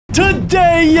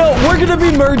Today, we're gonna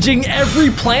be merging every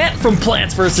plant from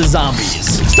Plants vs.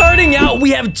 Zombies. Starting out,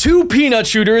 we have 2 peanut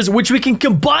shooters, which we can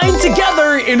combine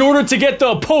together in order to get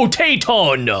the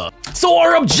potato. So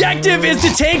our objective is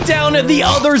to take down the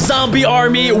other zombie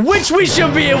army, which we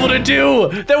should be able to do.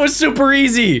 That was super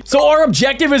easy. So our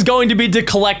objective is going to be to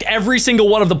collect every single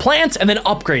one of the plants and then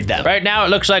upgrade them. Right now, it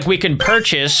looks like we can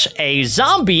purchase a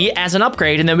zombie as an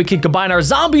upgrade, and then we can combine our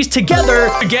zombies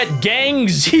together to get Gang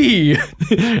Z.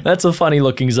 That's a funny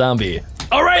looking zombie.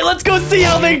 All right, let's go see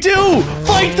how they do.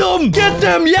 Fight them, get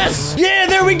them, yes. Yeah,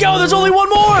 there we go, there's only one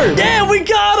more. Yeah, we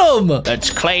got them. Let's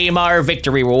claim our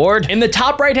victory reward. In the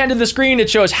top right hand of the screen, it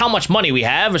shows how much money we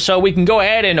have, so we can go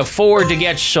ahead and afford to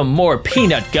get some more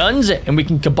peanut guns, and we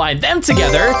can combine them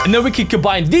together, and then we can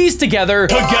combine these together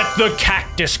to get the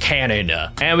cactus cannon.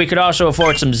 And we could also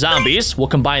afford some zombies. We'll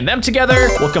combine them together,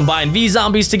 we'll combine these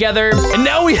zombies together, and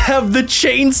now we have the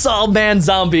Chainsaw Man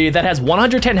zombie that has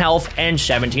 110 health and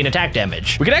 17 attack damage.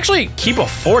 We can actually keep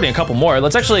affording a couple more.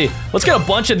 Let's get a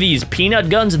bunch of these peanut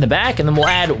guns in the back, and then we'll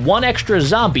add 1 extra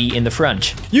zombie in the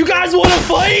front. You guys want to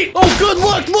fight? Oh, good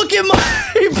luck. Look at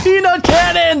my peanut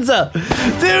cannons.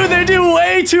 Dude, they do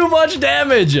way too much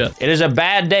damage. It is a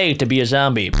bad day to be a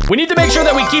zombie. We need to make sure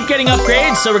that we keep getting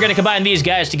upgrades, so we're gonna combine these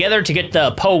guys together to get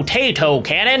the potato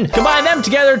cannon, combine them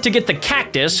together to get the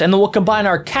cactus, and then we'll combine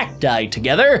our cacti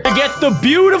together to get the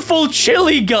beautiful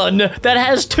chili gun that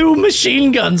has 2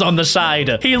 machine guns on the side.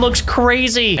 He looks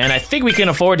crazy. And I think we can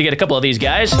afford to get a couple of these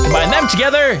guys, combine them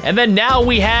together, and then now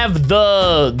we have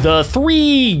the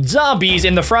 3 zombies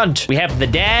in the front. We have the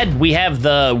dad, we have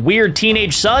the weird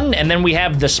teenage son, and then we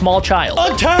have the small child.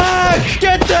 Attack!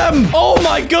 Get them! Oh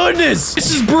my goodness!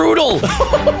 This is brutal.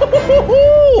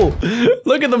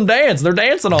 Look at them dance. They're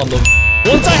dancing on them.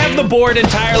 Once I have the board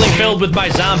entirely filled with my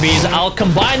zombies, I'll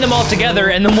combine them all together,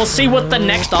 and then we'll see what the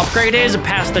next upgrade is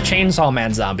past the Chainsaw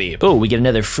Man zombie. Oh, we get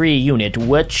another free unit.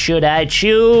 What should I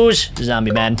choose?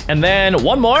 Zombie man. And then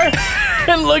 1 more.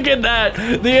 And look at that.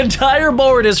 The entire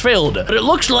board is filled. But it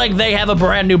looks like they have a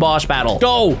brand new boss battle.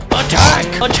 Go!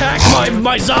 Attack! Attack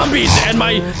my zombies and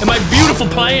my beautiful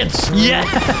plants.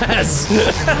 Yes!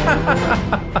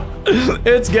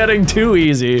 It's getting too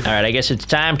easy. All right, I guess it's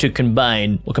time to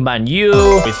combine. We'll combine you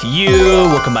with you.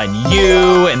 We'll combine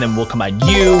you, and then we'll combine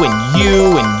you and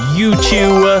you and you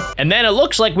 2. And then it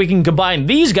looks like we can combine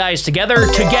these guys together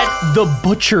to get the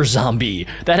Butcher zombie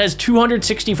that has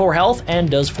 264 health and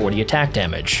does 40 attack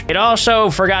damage. It also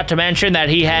forgot to mention that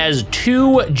he has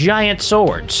 2 giant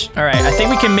swords. All right, I think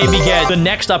we can maybe get the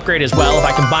next upgrade as well if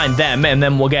I combine them, and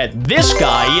then we'll get this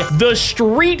guy, the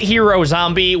Street Hero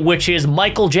zombie, which is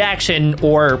Michael Jackson,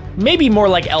 or maybe more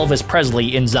like Elvis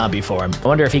Presley in zombie form. I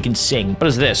wonder if he can sing. What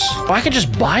is this? Oh, I can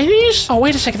just buy these? Oh,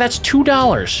 wait a second, that's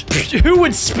 $2. Who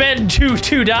would spend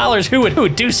 $2? Who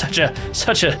would do such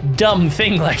a dumb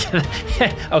thing like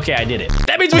that? Okay, I did it.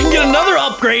 That means we can get another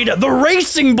upgrade, the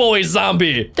Racing Boy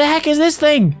zombie. The heck is this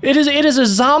thing? It is a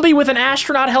zombie with an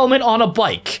astronaut helmet on a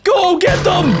bike. Go get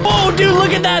them! Oh, dude,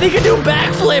 look at that. He can do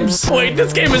backflips. Wait,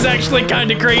 this game is actually kind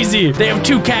of crazy. They have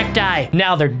 2 cacti.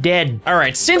 Now they're dead. All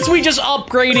right, since we just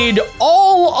upgraded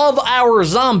all of our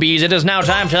zombies, it is now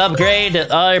time to upgrade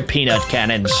our peanut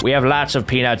cannons. We have lots of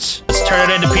peanuts. Let's turn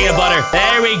it into peanut butter.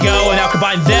 There we go. And now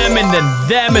combine them, and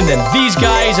then these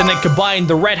guys, and then combine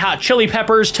the Red Hot Chili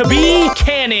Peppers to be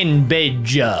Cannon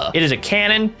Bidge. It is a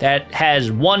cannon that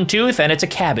has 1 tooth, and it's a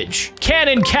cabbage.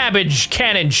 Cannon Cabbage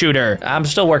Cannon Shooter. I'm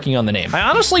still working on the name. I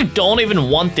honestly don't even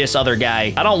want this other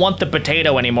guy. I don't want the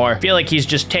potato anymore. I feel like he's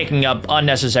just taking up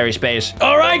unnecessary space.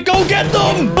 All right, go get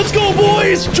them. Let's go,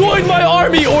 boys! Join my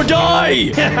army or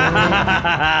die!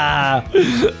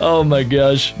 Oh my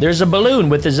gosh. There's a balloon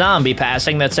with the zombie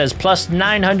passing that says plus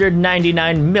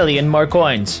 999 million more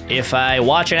coins. If I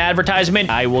watch an advertisement,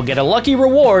 I will get a lucky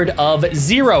reward of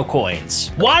 0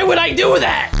 coins. Why would I do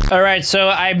that? All right, so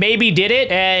I maybe did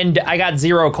it and I got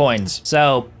 0 coins.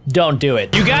 So don't do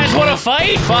it. You guys want to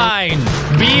fight? Fine.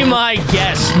 Be my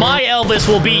guest. My Elvis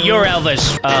will beat your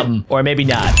Elvis. Or maybe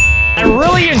not. I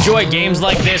really enjoy games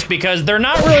like this because they're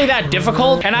not really that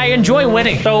difficult, and I enjoy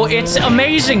winning. So it's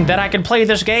amazing that I can play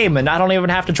this game, and I don't even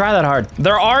have to try that hard.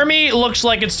 Their army looks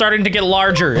like it's starting to get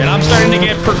larger, and I'm starting to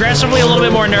get progressively a little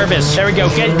bit more nervous. There we go.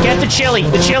 Get the chili.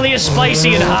 The chili is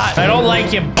spicy and hot. I don't like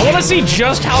him. I want to see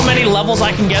just how many levels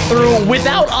I can get through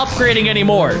without upgrading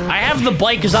anymore. I have the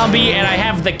bike zombie, and I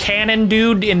have the cannon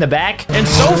dude in the back, and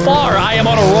so far, I am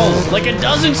on a roll. Like, it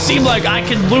doesn't seem like I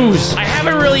can lose. I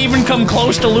haven't really even come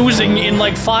close to losing working in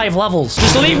like 5 levels.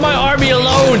 Just leave my army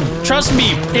alone. Trust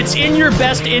me, it's in your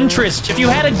best interest. If you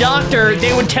had a doctor,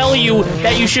 they would tell you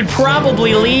that you should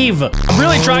probably leave. I'm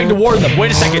really trying to warn them.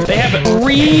 Wait a second. They have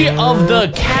 3 of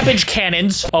the cabbage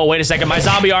cannons. Oh, wait a second. My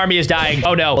zombie army is dying.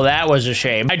 Oh, no. Well, that was a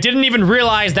shame. I didn't even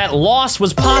realize that loss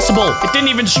was possible. It didn't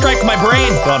even strike my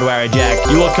brain. Don't worry, Jack.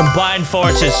 You will combine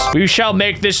forces. We shall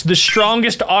make this the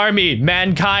strongest army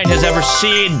mankind has ever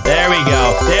seen. There we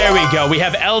go. There we go. We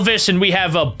have Elvis and we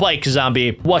have a bike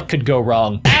zombie. What could go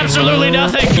wrong? Absolutely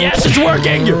nothing. Yes, it's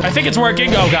working. I think it's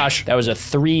working. Oh, gosh. That was a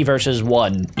 3 versus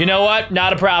 1. You know what?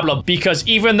 Not a problem. Because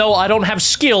even though I don't have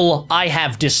skill, I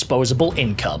have disposable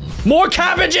income. More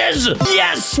cabbages!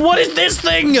 Yes! What is this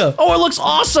thing? Oh, it looks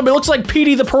awesome. It looks like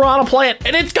Petey the piranha plant.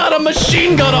 And it's got a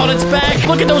machine gun on its back.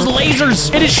 Look at those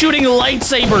lasers. It is shooting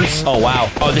lightsabers. Oh, wow.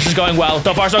 Oh, this is going well.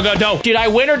 So far, so good. No. Did I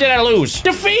win or did I lose?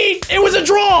 Defeat! It was a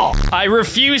draw! I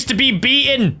refuse to be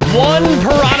beaten. 1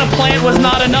 piranha plant was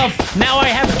not enough. Now I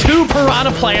have 2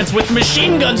 piranha plants with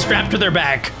machine guns strapped to their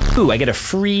back. Ooh, I get a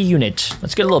free unit.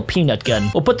 Let's get a little peanut gun.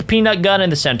 We'll put the peanut gun in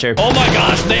the center. Oh my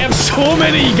gosh, they have so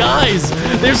many guys.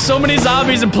 There's so many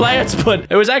zombies and plants, but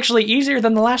it was actually easier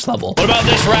than the last level. What about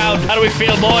this round? How do we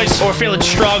feel, boys? Oh, we're feeling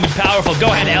strong and powerful. Go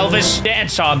ahead, Elvis.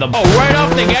 Dance on them. Oh, right off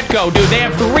the get-go, dude. They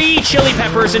have 3 chili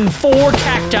peppers and 4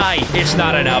 cacti. It's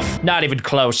not enough. Not even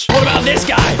close. What about this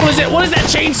guy? What is it? What is that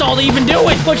chainsaw even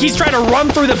doing? Look, he's trying to run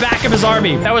through the back of his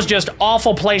army. That was just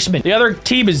awful placement. The other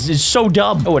team is so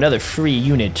dumb. Oh, another free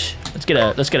unit.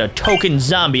 Let's get a token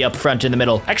zombie up front in the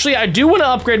middle. Actually, I do want to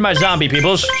upgrade my zombie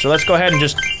peoples. So let's go ahead and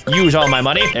just use all my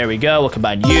money. There we go. We'll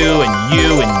combine you and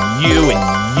you and you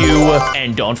and you.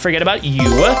 And don't forget about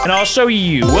you. And also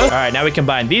you. All right, now we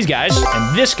combine these guys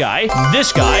and this guy,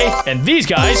 and these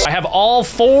guys. I have all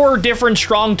 4 different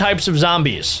strong types of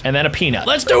zombies. And then a peanut.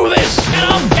 Let's do this. Get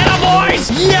 'em,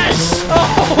 boys. Yes.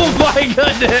 Oh my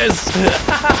goodness.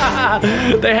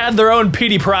 They had their own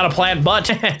Petey piranha plant,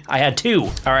 but I had 2.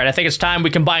 All right, I think it's time we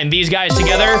combine these guys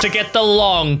together to get the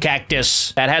long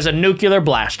cactus that has a nuclear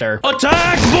blaster.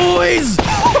 Attack, boys!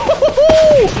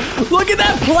 Look at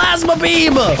that plasma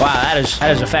beam! Wow, that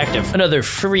is effective. Another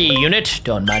free unit.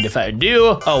 Don't mind if I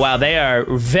do. Oh, wow, they are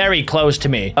very close to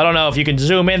me. I don't know if you can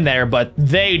zoom in there, but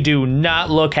they do not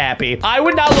look happy. I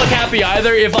would not look happy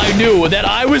either if I knew that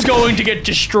I was going to get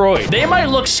destroyed. They might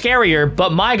look scarier,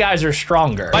 but my guys are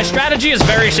stronger. My strategy is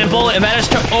very simple, and that is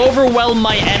to overwhelm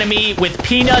my enemy with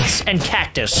peanuts and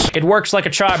cactus. It works like a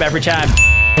charm every time.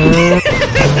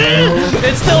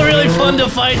 It's still really fun to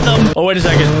fight them. Oh, wait a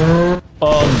second.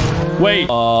 Wait.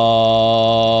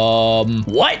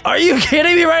 What? Are you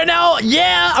kidding me right now?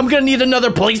 Yeah, I'm gonna need another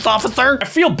police officer. I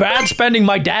feel bad spending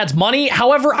my dad's money.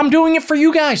 However, I'm doing it for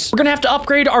you guys. We're gonna have to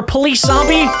upgrade our police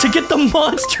zombie to get the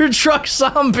monster truck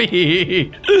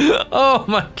zombie. Oh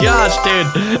my gosh,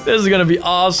 dude. This is gonna be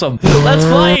awesome. Let's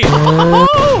fight.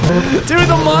 Dude,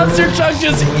 the monster truck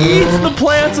just eats the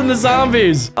plants and the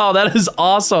zombies. Oh, that is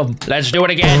awesome. Let's do it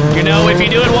again. You know, if you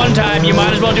do it one time, you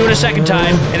might as well do it a second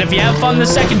time. And if you have fun the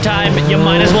second time, you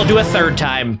might as well do a third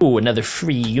time. Ooh, another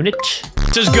free unit.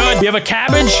 This is good. We have a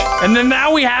cabbage, and then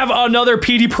now we have another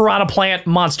Petey piranha plant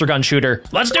monster gun shooter.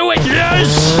 Let's do it.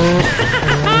 Yes!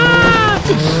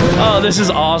 Oh, this is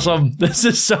awesome. This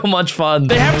is so much fun.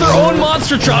 They have their own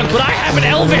monster truck, but I have an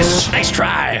Elvis. Nice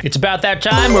try. It's about that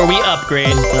time where we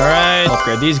upgrade. All right,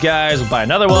 upgrade these guys. We'll buy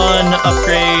another one.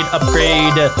 Upgrade,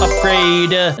 upgrade,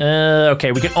 upgrade.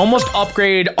 Okay, we can almost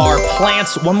upgrade our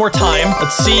plants one more time.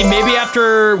 Let's see, maybe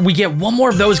after we get one more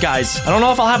of those guys. I don't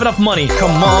know if I'll have enough money.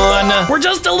 Come on. We're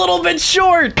just a little bit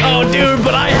short. Oh, dude,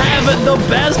 but I have the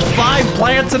best 5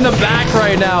 plants in the back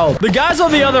right now. The guys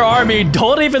on the other army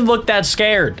don't even look that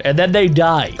scared, and then they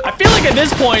die. I feel like at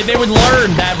this point, they would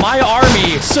learn that my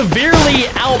army severely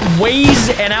outweighs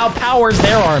and outpowers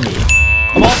their army.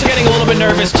 I'm also getting a little bit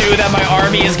nervous, too, that my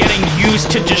army is getting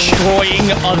used to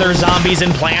destroying other zombies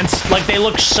and plants. Like, they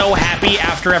look so happy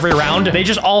after every round. They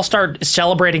just all start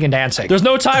celebrating and dancing. There's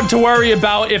no time to worry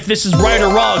about if this is right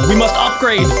or wrong. We must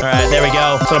upgrade. All right, there we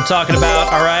go. That's what I'm talking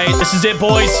about. All right, this is it,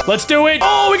 boys. Let's do it.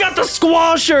 Oh, we got the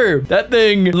squasher. That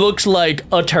thing looks like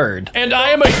a turd. And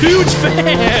I am a huge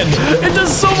fan. It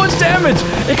does so much damage.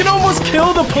 It can almost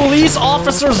kill the police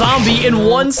officer zombie in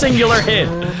one singular hit.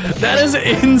 That is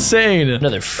insane.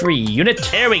 Another free unit.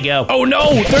 There we go. Oh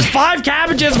no, there's 5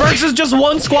 cabbages versus just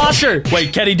 1 squasher.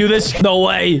 Wait, can he do this? No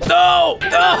way. No,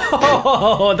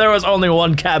 no. There was only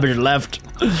 1 cabbage left.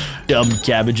 Dumb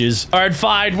cabbages. All right,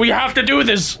 fine. We have to do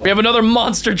this. We have another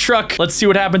monster truck. Let's see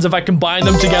what happens if I combine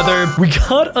them together. We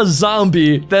got a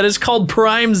zombie that is called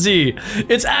Prime Z.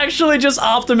 It's actually just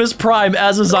Optimus Prime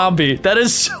as a zombie. That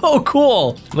is so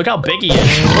cool. Look how big he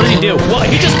is. What does he do? What?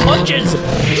 He just punches.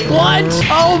 What?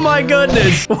 Oh my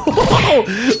goodness. Whoa.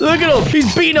 Look at him.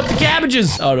 He's beating up the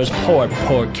cabbages. Oh, those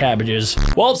poor cabbages.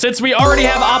 Well, since we already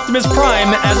have Optimus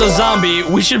Prime as a zombie,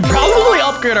 we should probably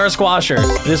upgrade our squasher.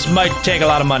 This might take a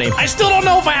lot of money. I still don't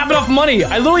know if I have enough money.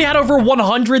 I literally had over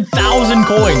 100,000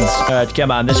 coins. All right,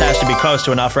 come on. This has to be close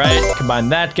to enough, right? Combine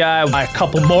that guy. A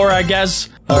couple more, I guess.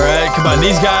 All right, combine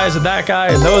these guys and that guy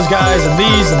and those guys and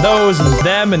these and those and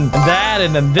them and that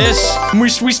and then this.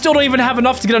 We still don't even have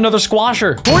enough to get another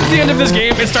squasher. Towards the end of this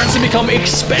game, it starts to become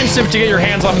expensive to get your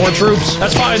hands on more troops.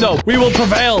 That's fine though. We will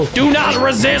prevail. Do not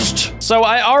resist. So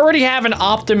I already have an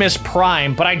Optimus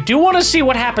Prime, but I do want to see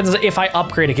what happens if I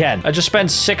upgrade again. I just spent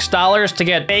 $6 to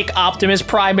get fake Optimus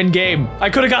Prime in game. I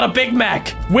could have got a Big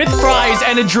Mac with fries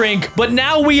and a drink, but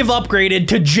now we have upgraded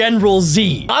to General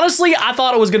Z. Honestly, I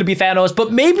thought it was going to be Thanos, but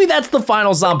maybe that's the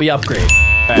final zombie upgrade.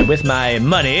 All right, with my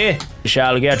money, we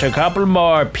shall get a couple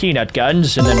more peanut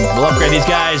guns, and then we'll upgrade these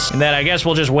guys, and then I guess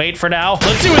we'll just wait for now.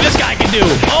 Let's see what this guy can do.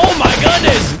 Oh my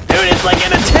goodness! Dude, it's like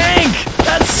in a tank!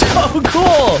 That's so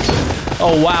cool!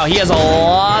 Oh wow, he has a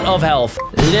lot of health.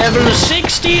 Level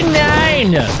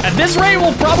 69! At this rate,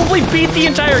 we'll probably beat the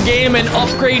entire game and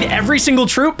upgrade every single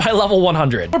troop by level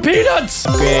 100. More peanuts!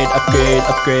 Upgrade, upgrade,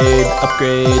 upgrade,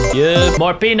 upgrade. Yeah,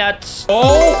 more peanuts.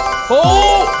 Oh,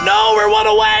 no, we're one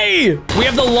away! We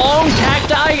have the long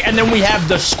cacti, and then we have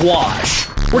the squash.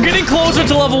 We're getting closer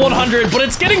to level 100, but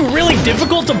it's getting really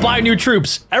difficult to buy new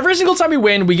troops. Every single time we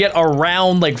win, we get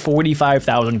around like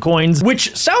 45,000 coins,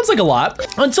 which sounds like a lot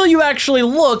until you actually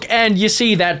look and you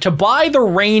see that to buy the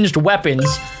ranged weapons,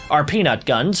 our peanut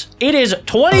guns, it is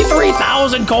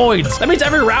 23,000 coins. That means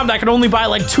every round I can only buy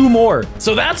like 2 more.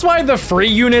 So that's why the free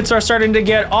units are starting to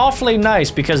get awfully nice,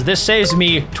 because this saves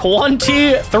me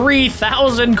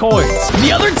 23,000 coins.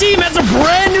 The other team has a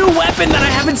brand new weapon that I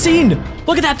haven't seen.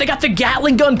 Look at that, they got the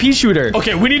Gatling gun pea shooter.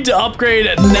 Okay, we need to upgrade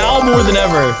now more than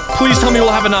ever. Please tell me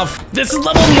we'll have enough. This is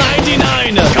level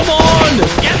 99. Come on,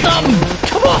 get them.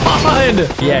 Come on.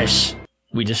 Yes,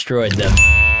 we destroyed them.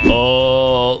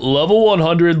 Level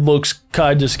 100 looks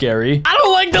kind of scary. I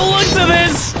don't like the looks of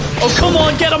this. Oh, come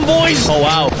on, get him, boys. Oh,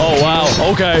 wow. Oh, wow.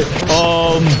 Okay.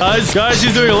 Guys,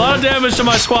 he's doing a lot of damage to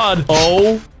my squad.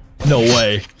 Oh, no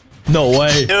way. No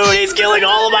way. Dude, he's killing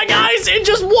all of my guys in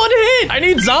just 1 hit. I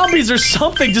need zombies or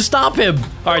something to stop him.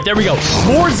 All right, there we go.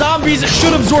 More zombies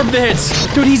should absorb the hits.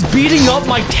 Dude, he's beating up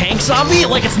my tank zombie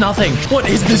like it's nothing. What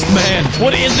is this man?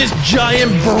 What is this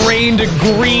giant brained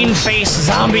green face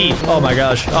zombie? Oh my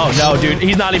gosh. Oh no, dude.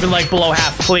 He's not even like below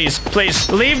half. Please, please,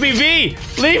 leave me be.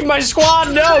 Leave my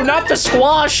squad. No, not the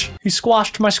squash. He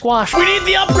squashed my squash. We need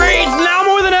the upgrades now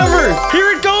more than ever.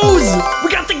 Here it goes.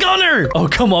 We got the gunner. Oh,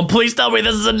 come on. Please tell me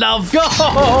this is enough. Go!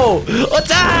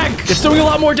 Attack! It's doing a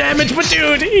lot more damage, but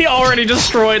dude, he already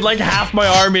destroyed like half my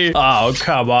army. Oh,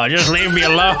 come on, just leave me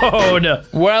alone.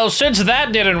 Well, since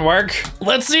that didn't work,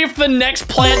 let's see if the next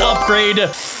plant upgrade,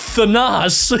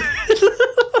 Thanos.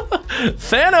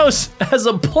 Thanos has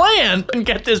a plan and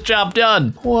get this job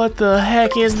done. What the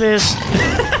heck is this?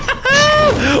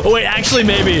 Oh, wait, actually,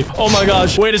 maybe. Oh my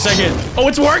gosh, wait a second. Oh,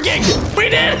 it's working! We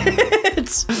did it!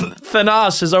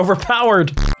 Thanos is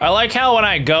overpowered. I like how when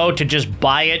I go to just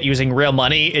buy it using real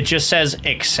money, it just says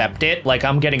accept it, like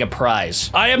I'm getting a prize.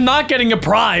 I am not getting a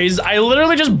prize. I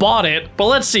literally just bought it. But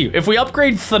let's see. If we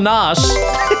upgrade Thanos,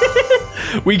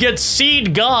 we get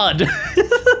Seed God.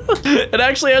 It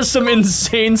actually has some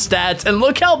insane stats, and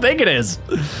look how big it is.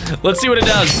 Let's see what it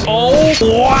does. Oh,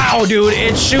 wow, dude.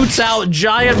 It shoots out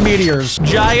giant meteors.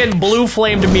 Giant blue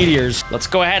flamed meteors. Let's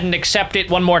go ahead and accept it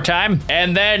one more time.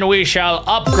 And then we shall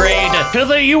upgrade to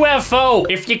the UFO.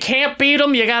 If you can't beat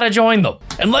them, you gotta join them.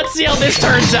 And let's see how this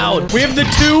turns out. We have the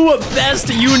 2 best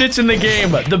units in the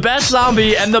game. The best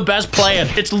zombie and the best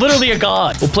plant. It's literally a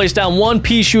god. We'll place down 1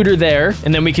 pea shooter there,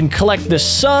 and then we can collect the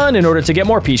sun in order to get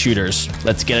more pea shooters.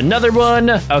 Let's get another one.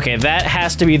 Okay, that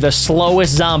has to be the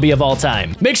slowest zombie of all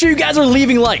time. Make sure you guys are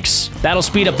leaving likes. That'll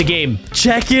speed up the game.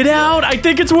 Check it out. I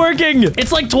think it's working.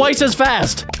 It's like twice as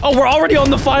fast. Oh, we're already on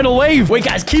the final wave. Wait,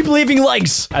 guys, keep leaving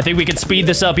likes. I think we can speed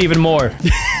this up even more.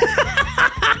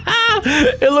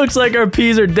 It looks like our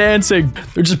peas are dancing.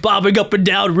 They're just bobbing up and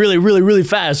down really, really, really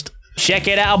fast. Check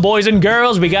it out, boys and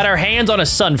girls. We got our hands on a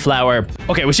sunflower.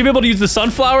 Okay, we should be able to use the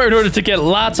sunflower in order to get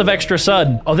lots of extra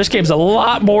sun. Oh, this game's a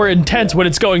lot more intense when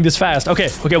it's going this fast. Okay,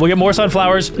 we'll get more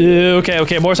sunflowers.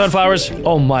 Okay, more sunflowers.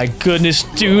 Oh my goodness,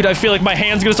 dude. I feel like my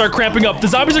hand's gonna start cramping up. The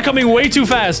zombies are coming way too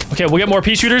fast. Okay, we'll get more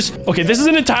pea shooters. Okay, this is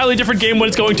an entirely different game when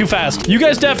it's going too fast. You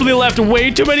guys definitely left way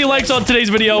too many likes on today's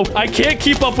video. I can't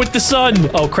keep up with the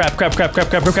sun. Oh, crap.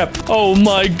 Oh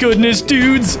my goodness,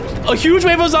 dudes. A huge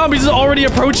wave of zombies is already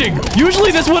approaching.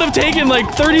 Usually this would have taken like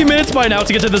 30 minutes by now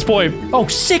to get to this point. Oh,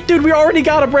 sick, dude. We already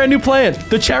got a brand new plant.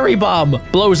 The cherry bomb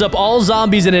blows up all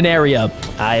zombies in an area.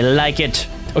 I like it.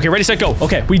 Okay, ready, set, go.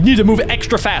 Okay, we need to move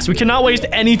extra fast. We cannot waste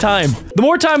any time. The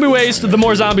more time we waste, the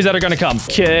more zombies that are gonna come.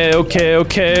 Okay.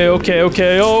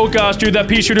 Oh gosh, dude, that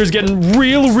pea shooter is getting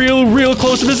real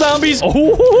close to the zombies.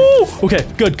 Oh, okay,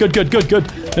 good.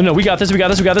 No, we got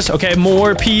this. Okay,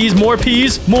 more peas.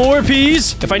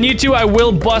 If I need to, I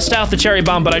will bust out the cherry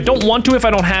bomb, but I don't want to if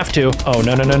I don't have to. Oh,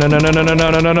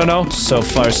 no. So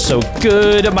far, so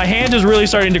good. My hand is really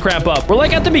starting to cramp up. We're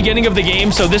like at the beginning of the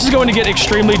game, so this is going to get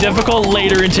extremely difficult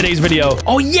later in today's video.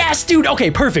 Oh, yes, dude.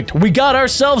 Okay, perfect. We got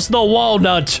ourselves the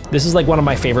walnut. This is like one of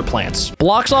my favorite plants.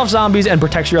 Blocks off zombies and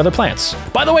protects your other plants.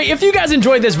 By the way, if you guys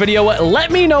enjoyed this video,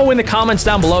 let me know in the comments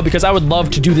down below because I would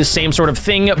love to do this same sort of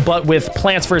thing, but with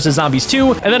Plants vs. Zombies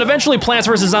 2, and then eventually Plants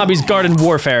vs. Zombies Garden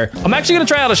Warfare. I'm actually gonna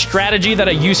try out a strategy that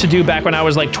I used to do back when I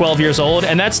was like 12 years old,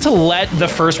 and that's to let the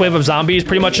first wave of zombies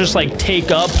pretty much just like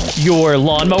take up your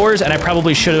lawnmowers, and I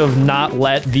probably should have not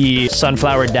let the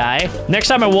sunflower die. Next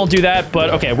time I won't do that,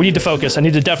 but okay, we need to focus. I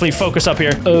need to definitely focus up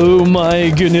here. Oh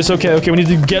my goodness. Okay, we need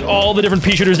to get all the different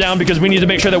pea shooters down because we need to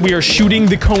make sure that we are shooting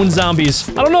the cone zombies.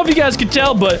 I don't know if you guys can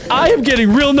tell, but I am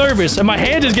getting real nervous and my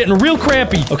hand is getting real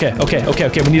crampy. Okay.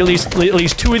 We need at least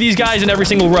 2 of these guys in every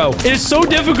single row. It is so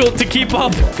difficult to keep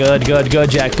up. Good,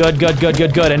 Jack. Good.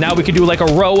 And now we can do like a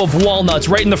row of walnuts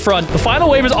right in the front. The final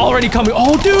wave is already coming.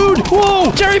 Oh, dude.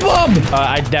 Whoa, cherry bomb.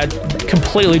 That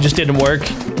completely just didn't work.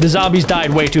 The zombies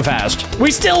died way too fast.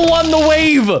 We still won the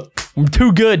wave. I'm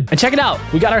too good. And check it out.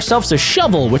 We got ourselves a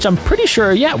shovel, which I'm pretty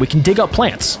sure, yeah, we can dig up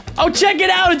plants. Oh, check it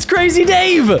out. It's Crazy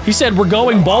Dave. He said we're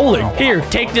going bowling. Here,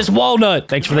 take this walnut.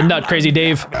 Thanks for the nut, Crazy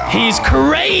Dave. He's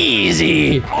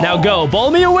crazy. Now go.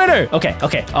 Bowl me a winner. Okay.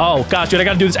 Oh, gosh, dude, I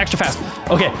gotta do this extra fast.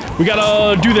 Okay, we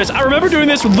gotta do this. I remember doing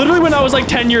this literally when I was like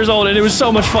 10 years old, and it was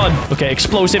so much fun. Okay,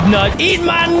 explosive nut. Eat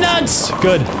my nuts.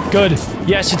 Good.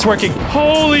 Yes, it's working.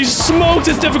 Holy smokes,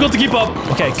 it's difficult to keep up.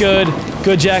 Okay,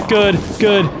 good, Jack. Good.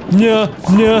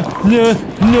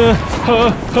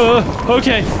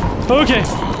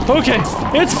 Okay.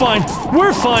 It's fine.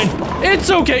 We're fine. It's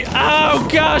okay. Oh,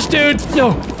 gosh, dude.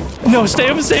 No,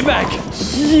 stay back.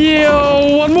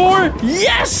 Yo, one more.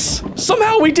 Yes!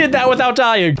 Somehow we did that without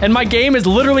dying. And my game is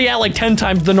literally at like 10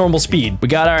 times the normal speed. We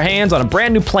got our hands on a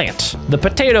brand new plant. The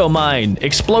potato mine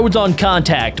explodes on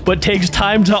contact, but takes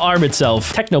time to arm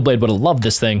itself. Technoblade would have loved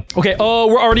this thing. Okay, oh,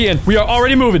 we're already in. We are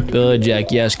already moving. Good,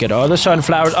 Jack. Yes, get all the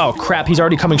sunflowers. Oh, crap. He's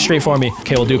already coming straight for me.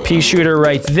 Okay, we'll do pea shooter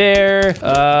right there.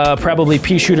 Probably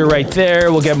pea shooter right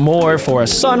there. We'll get more for a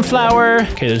sunflower.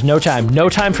 Okay, there's no time. No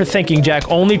time for thinking, Jack.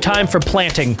 Only time for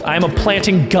planting. I'm a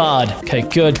planting god. Okay,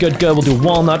 good. We'll do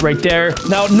walnut right there.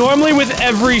 Now, normally with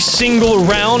every single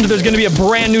round, there's going to be a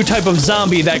brand new type of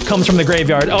zombie that comes from the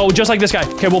graveyard. Oh, just like this guy.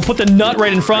 Okay, we'll put the nut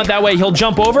right in front. That way he'll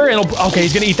jump over and okay,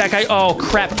 he's going to eat that guy. Oh,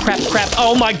 crap.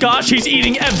 Oh my gosh, he's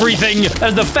eating everything.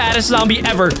 That's the fattest zombie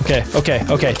ever. Okay.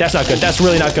 That's not good. That's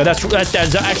really not good.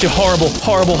 That's actually horrible.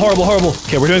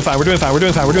 Okay, we're doing fine.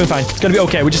 It's going to be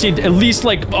okay. We just need at least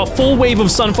like a full wave of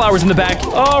sunflowers in the back.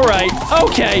 All right.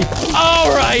 Okay. All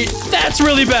right. That's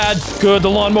really bad. Good. The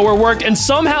lawnmower worked and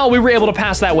somehow we were able to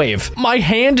pass that wave. My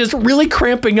hand is really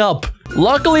cramping up.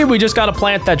 Luckily, we just got a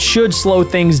plant that should slow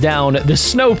things down. The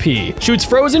snow pea shoots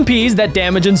frozen peas that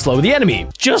damage and slow the enemy.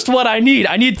 Just what I need.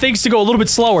 I need things to go a little bit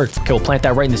slower. Okay, we'll plant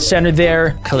that right in the center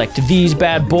there. Collect these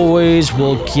bad boys.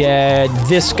 We'll get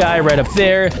this guy right up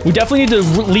there. We definitely need to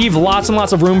leave lots and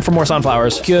lots of room for more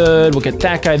sunflowers. Good. We'll get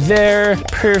that guy there.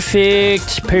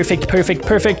 Perfect.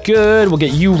 Good. We'll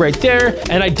get you right there.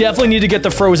 And I definitely need to get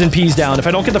the frozen peas down. If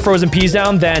I don't get the frozen peas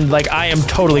down, then like I am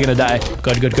totally gonna die.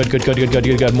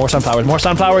 Good. More sunflowers. More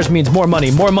sunflowers means more money.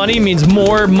 More money means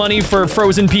more money for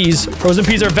frozen peas. Frozen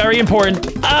peas are very important.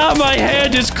 Ah, my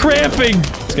hand is cramping.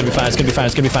 It's gonna be fine. It's gonna be fine.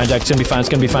 It's gonna be fine, Jack. It's gonna be fine. It's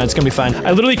gonna be fine. It's gonna be fine.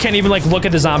 I literally can't even like look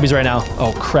at the zombies right now.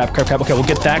 Oh crap, crap, crap. Okay, we'll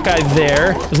get that guy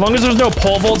there. As long as there's no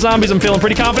pole vault zombies, I'm feeling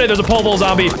pretty confident. There's a pole vault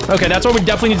zombie. Okay, that's why we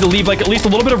definitely need to leave like at least a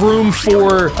little bit of room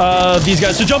for these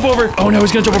guys to jump over. Oh no,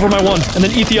 he's gonna jump over my one and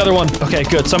then eat the other one. Okay,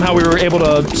 good. Somehow we were able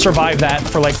to survive that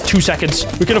for like 2 seconds.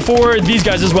 We can afford these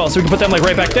guys as well, so we can put them like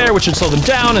right back there, which should slow them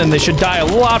down, and they should die a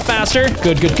lot faster.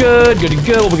 Good, good, good, good,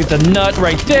 good. We'll get the nut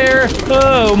right there.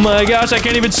 Oh my gosh, I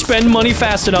can't even spend money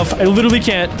fast enough. I literally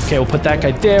can't. Okay, we'll put that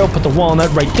guy there. We'll put the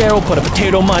walnut right there. We'll put a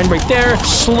potato mine right there.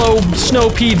 Slow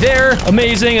snow pea there.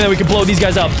 Amazing, and then we can blow these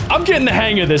guys up. I'm getting the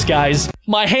hang of this, guys.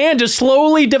 My hand is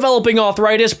slowly developing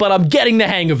arthritis, but I'm getting the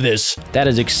hang of this. That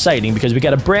is exciting because we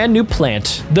got a brand new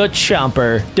plant. The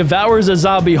Chomper devours a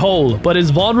zombie whole, but is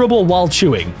vulnerable while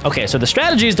chewing. Okay, so the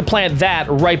strategy is to plant that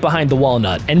right behind the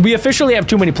walnut. And we officially have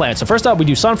too many plants. So first up, we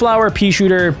do sunflower, pea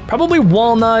shooter, probably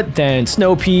walnut, then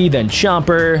snow pea, then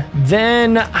Chomper.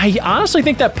 Then I honestly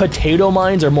think that potato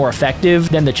mines are more effective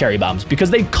than the cherry bombs because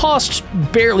they cost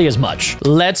barely as much.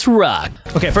 Let's rock.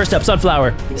 Okay, first up,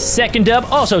 sunflower. Second up,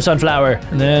 also sunflower.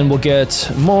 And then we'll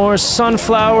get more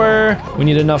sunflower. We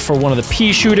need enough for one of the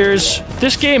pea shooters.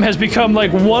 This game has become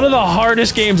like one of the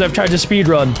hardest games I've tried to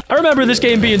speedrun. I remember this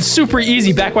game being super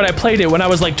easy back when I played it when I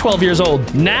was like 12 years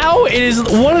old. Now it is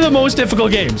one of the most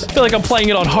difficult games. I feel like I'm playing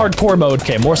it on hardcore mode.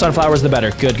 Okay, more sunflowers the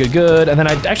better. Good, good, good. And then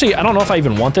I don't know if I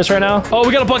even want this right now. Oh,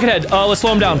 we got a bucket head. Let's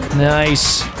slow him down.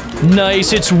 Nice.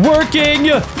 Nice, it's working.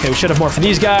 Okay, we should have more for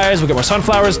these guys. We'll get more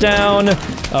sunflowers down.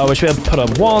 We should be able to put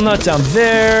a walnut down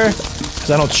there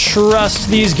because I don't trust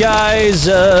these guys.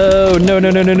 Oh, no,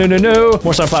 no, no, no, no, no, no.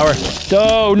 More sunflower.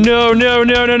 Oh, no, no,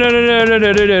 no, no, no, no, no, no,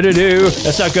 no, no, no, no.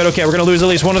 That's not good. Okay, we're gonna lose at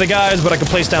least one of the guys, but I can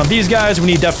place down these guys. We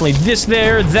need definitely this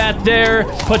there, that there.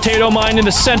 Potato mine in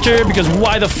the center because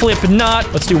why the flip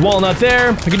not? Let's do walnut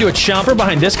there. We can do a chomper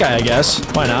behind this guy, I guess.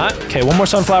 Why not? Okay, one more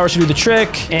sunflower should do the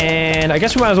trick. And I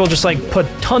guess we might as well just like put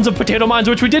tons of potato mines,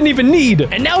 which we didn't even need.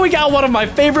 And now we got one of my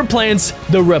favorite plants,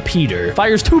 the repeater.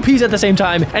 Fires 2 peas at the same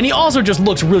time, and he also just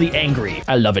looks really angry.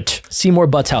 I love it. Seymour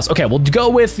Butt's house. Okay, we'll go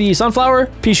with the sunflower,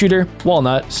 pea shooter,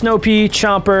 walnut, snow pea,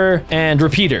 chomper, and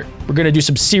repeater. We're gonna do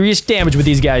some serious damage with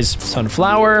these guys.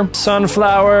 Sunflower,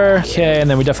 sunflower. Okay, and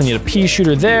then we definitely need a pea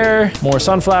shooter there. More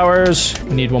sunflowers.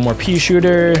 We need one more pea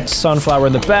shooter. Sunflower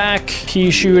in the back.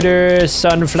 Pea shooter,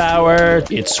 sunflower.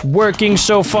 It's working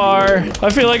so far. I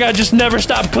feel like I just never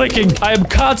stop clicking. I am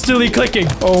constantly clicking.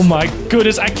 Oh my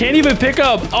goodness, I can't even pick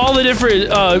up all the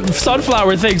different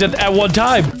sunflower things at one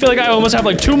time. I feel like I almost have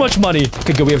like too much money.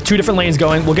 Okay, good. We have 2 different lanes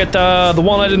going. We'll get the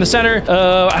walnut in the center.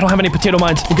 I don't have any potato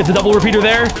mines. We'll get the double repeater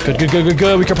there. Good, good, good, good,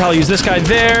 good. We could probably use this guy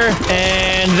there.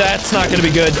 And that's not gonna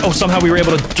be good. Oh, somehow we were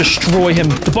able to destroy him.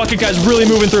 The bucket guy's really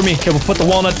moving through me. Okay, we'll put the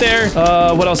walnut there.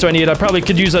 What else do I need? I probably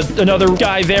could use another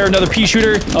guy there, another pea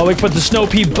shooter. We can put the snow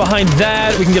pea behind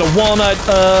that. We can get a walnut.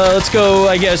 Let's go,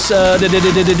 I guess,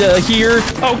 here.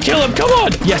 Oh, kill him. Come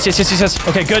on. Yes, yes, yes, yes, yes.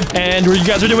 Okay, good. And you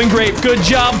guys are doing great. Good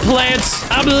job, plants.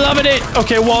 I'm loving it.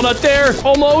 Okay, walnut there.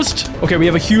 Almost. Okay, we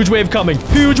have a huge wave coming.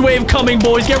 Huge wave coming,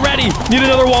 boys. Get ready. Need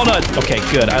another walnut. Okay,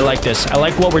 good. I like this. I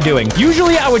like what we're doing.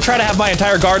 Usually, I would try to have my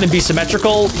entire garden be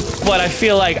symmetrical, but I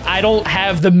feel like I don't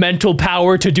have the mental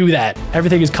power to do that.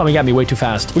 Everything is coming at me way too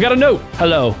fast. We got a note.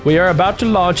 Hello. We are about to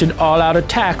launch an all-out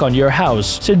attack on your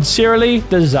house. Sincerely,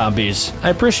 the zombies. I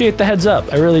appreciate the heads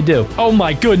up. I really do. Oh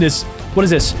my goodness. What is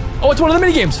this? Oh, it's one of the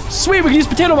mini games. Sweet, we can use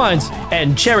potato mines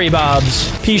and cherry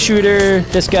bobs. Pea shooter,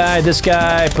 this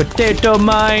guy, potato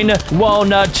mine,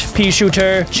 walnut, pea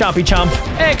shooter, chompy chomp,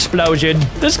 explosion.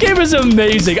 This game is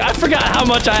amazing. I forgot how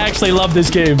much I actually love this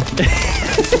game.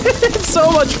 It's so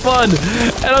much fun.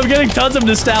 And I'm getting tons of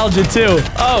nostalgia too.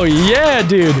 Oh yeah,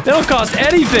 dude. They don't cost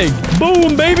anything.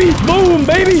 Boom, baby. Boom,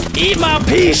 baby. Eat my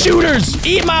pea shooters.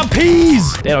 Eat my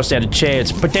peas. They don't stand a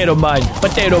chance. Potato mine,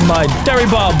 cherry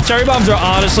bomb. Cherry bombs are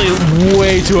honestly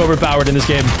way too overpowered in this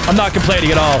game. I'm not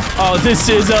complaining at all. Oh, this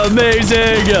is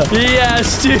amazing.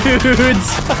 Yes, dudes.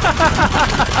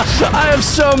 I have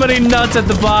so many nuts at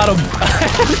the bottom. I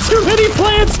have too many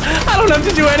plants. I don't have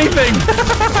to do anything.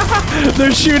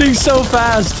 They're shooting so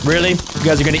fast. Really? You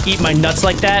guys are gonna eat my nuts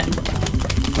like that?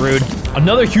 Rude.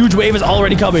 Another huge wave is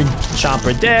already coming.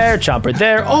 Chomper there, chomper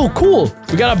there. Oh, cool.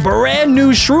 We got a brand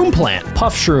new shroom plant.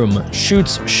 Puff shroom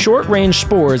shoots short-range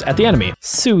spores at the enemy.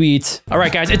 Sweet. All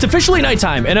right, guys, it's officially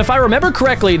nighttime. And if I remember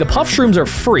correctly, the puff shrooms are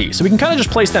free. So we can kind of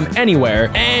just place them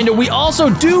anywhere. And we also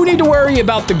do need to worry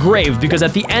about the grave because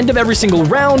at the end of every single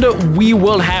round, we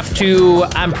will have to,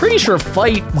 I'm pretty sure,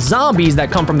 fight zombies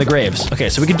that come from the graves. Okay,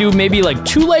 so we could do maybe like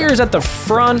 2 layers at the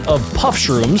front of puff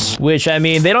shrooms, which I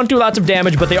mean, they don't do lots of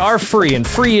damage, but they are free, and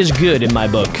free is good in my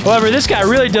book. However, this guy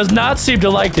really does not seem to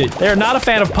like it. They are not a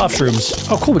fan of puff shrooms.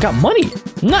 Oh, cool, we got money.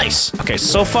 Nice. Okay,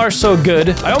 so far so good.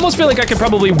 I almost feel like I could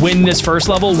probably win this first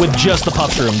level with just the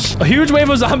puff shrooms. A huge wave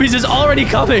of zombies is already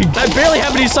coming. I barely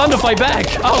have any sun to fight back.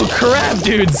 Oh, crap,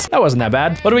 dudes. That wasn't that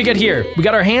bad. What do we get here? We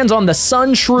got our hands on the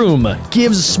sun shroom.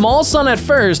 Gives small sun at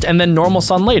first and then normal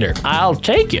sun later. I'll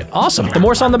take it. Awesome. The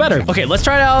more sun, the better. Okay, let's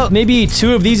try out maybe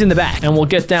 2 of these in the back and we'll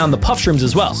get down the puff shrooms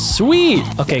as well. Sweet.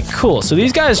 Okay, cool. So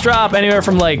these guys drop anywhere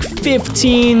from like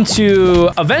 15 to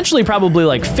eventually probably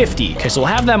like 50. Okay, so we'll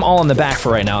have them all in the back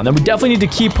for right now. And then we definitely need to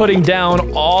keep putting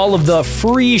down all of the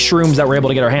free shrooms that we're able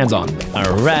to get our hands on.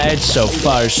 All right, so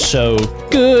far so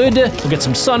good. We'll get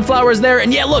some sunflowers there.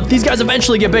 And yeah, look, these guys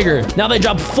eventually get bigger. Now they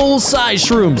drop full-size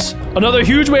shrooms. Another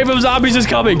huge wave of zombies is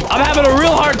coming. I'm having a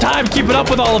real hard time keeping up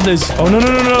with all of this. Oh, no, no,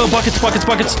 no, no, buckets, buckets,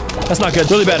 buckets. That's not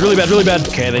good. Really bad, really bad, really bad.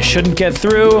 Okay, they shouldn't get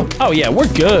through. Oh yeah, we're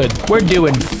good. We're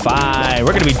doing fine.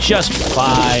 We're gonna be just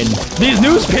fine. These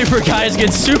newspaper guys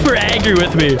get super angry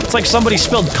with me. It's like somebody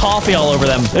spilled coffee all over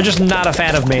them. They're just not a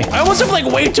fan of me. I almost have like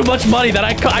way too much money that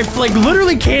I like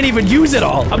literally can't even use it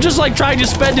all. I'm just like trying to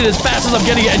spend it as fast as I'm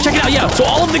getting it. And check it out, yeah. So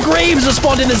all of the graves are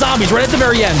spawned into zombies right at the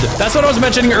very end. That's what I was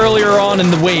mentioning earlier on in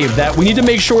the wave, that we need to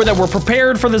make sure that we're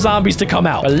prepared for the zombies to come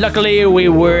out. But luckily, we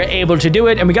were able to do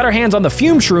it, and we got our hands on the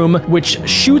fume shroom, which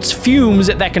shoots fumes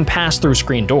that can pass through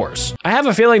screen doors. I have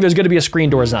a feeling there's gonna be a screen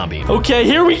door zombie. Okay,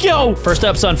 here we go. First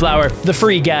up, sunflower, the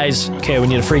free guys. Okay, we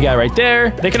need a free guy right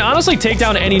there. They can honestly take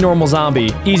down any normal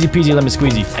zombie. Easy peasy, lemon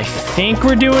squeezy. I think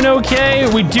we're doing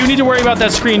okay. We do need to worry about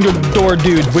that screen door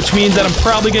dude, which means that I'm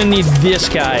probably gonna need this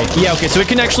guy. Yeah, okay, so it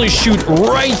can actually shoot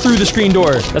right through the screen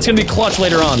door. That's gonna be clutch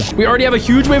later on. We already have a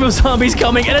huge wave of zombies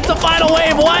coming, and it's the final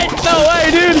wave. What? No way,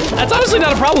 dude. That's honestly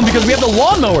not a problem because we have the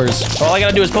lawnmowers. All I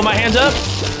gotta do is put my hands up.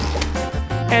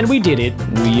 And we did it.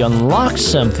 We unlocked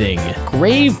something.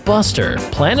 Grave Buster.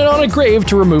 Plant it on a grave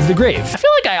to remove the grave. I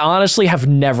feel like I honestly have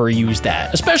never used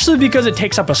that, especially because it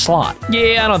takes up a slot.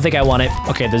 Yeah, I don't think I want it.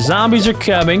 Okay, the zombies are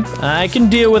coming. I can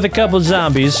deal with a couple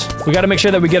zombies. We gotta make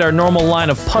sure that we get our normal line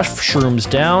of puff shrooms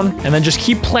down, and then just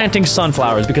keep planting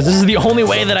sunflowers, because this is the only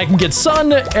way that I can get sun,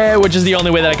 which is the only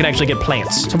way that I can actually get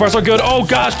plants. So far, so good. Oh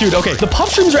gosh, dude. Okay, the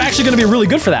puff shrooms are actually gonna be really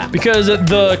good for that, because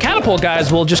the catapult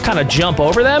guys will just kind of jump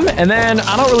over them, and then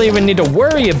I don't really even need to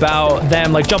worry about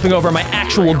them like jumping over my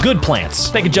actual good plants.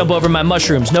 They can jump over my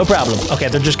mushrooms, no problem. Okay,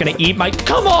 they're just gonna eat my...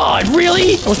 Come on,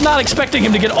 really? I was not expecting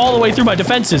him to get all the way through my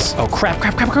defenses. Oh, crap,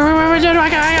 crap, crap, crap. I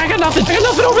got nothing. I got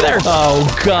nothing over there.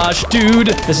 Oh, gosh, dude.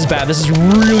 This is bad. This is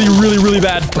really, really, really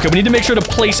bad. Okay, we need to make sure to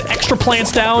place extra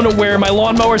plants down where my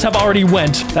lawnmowers have already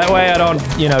went. That way I don't,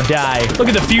 you know, die. Look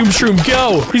at the fume shroom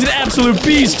go. He's an absolute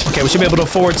beast. Okay, we should be able to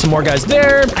afford some more guys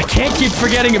there. I can't keep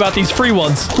forgetting about these free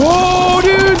ones. Whoa,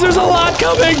 dudes, there's a lot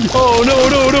coming. Oh, no,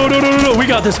 no, no, no, no, no, no. We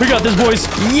got this, boys.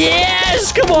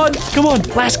 Yes, come on, come on.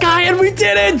 Last guy, and we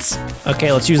did it.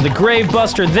 Okay, let's use the grave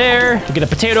buster there to get a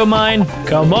potato mine.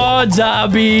 Come on,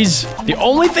 zombies. The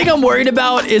only thing I'm worried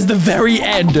about is the very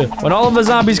end. When all of the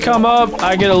zombies come up,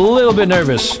 I get a little bit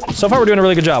nervous. So far, we're doing a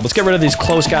really good job. Let's get rid of these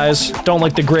close guys. Don't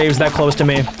like the graves that close to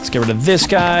me. Let's get rid of this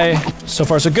guy. So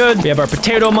far, so good. We have our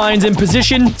potato mines in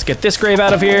position. Let's get this grave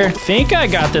out of here. I think I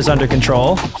got this under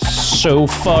control. So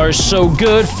far, so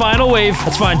good. Final wave.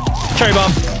 That's fine. Cherry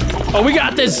bomb. Oh, we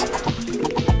got this.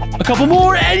 A couple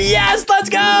more, and yes, let's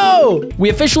go! We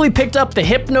officially picked up the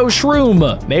Hypno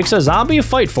Shroom. Makes a zombie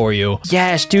fight for you.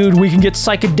 Yes, dude, we can get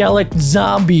psychedelic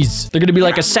zombies. They're gonna be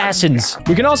like assassins.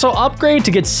 We can also upgrade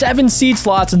to get 7 seed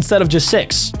slots instead of just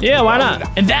 6. Yeah, why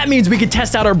not? And that means we can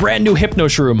test out our brand new Hypno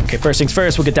Shroom. Okay, first things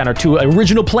first, we'll get down our 2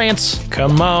 original plants.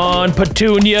 Come on,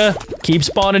 Petunia. Keep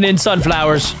spawning in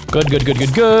sunflowers. Good, good, good,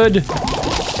 good, good.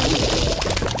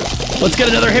 Let's get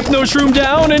another Hypno Shroom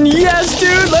down, and yes,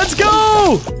 dude, let's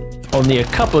go! Only a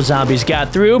couple zombies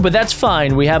got through, but that's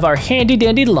fine. We have our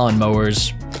handy-dandy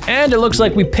lawnmowers. And it looks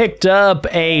like we picked up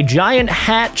a giant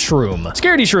hat shroom.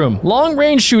 Scaredy shroom.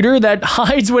 Long-range shooter that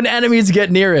hides when enemies get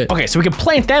near it. Okay, so we can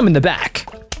plant them in the back.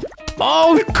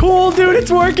 Oh, cool, dude, it's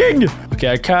working. Okay,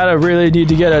 I kind of really need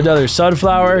to get another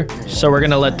sunflower. So we're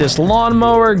gonna let this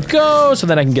lawnmower go so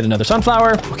then I can get another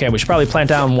sunflower. Okay, we should probably plant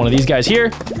down one of these guys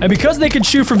here. And because they can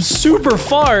shoot from super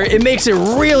far, it makes it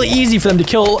really easy for them to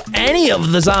kill any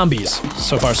of the zombies.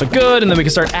 So far, so good. And then we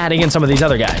can start adding in some of these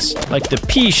other guys, like the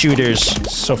pea shooters.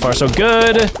 So far, so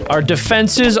good. Our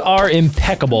defenses are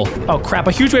impeccable. Oh, crap,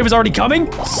 a huge wave is already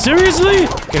coming? Seriously?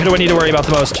 Okay, who do I need to worry about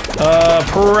the most?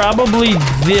 Probably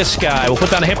this guy. We'll put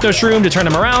down a Hypno Shroom to turn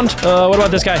him around. What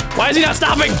about this guy? Why is he not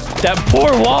stopping? That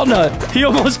poor walnut. He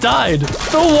almost died.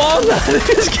 The walnut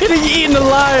is getting eaten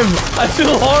alive. I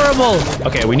feel horrible.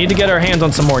 Okay, we need to get our hands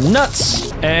on some more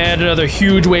nuts. And another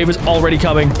huge wave is already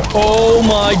coming. Oh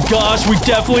my gosh, we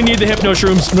definitely need the hypno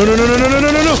shrooms. No.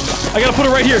 I gotta put it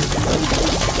right here.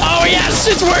 Oh yes,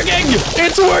 it's working.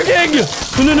 It's working.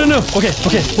 No.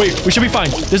 Okay, wait, we should be fine.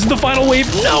 This is the final wave.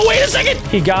 No, wait a second.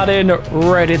 He got in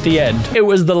right at the end. It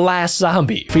was the last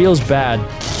zombie. Feels bad.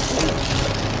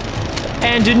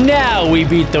 And now we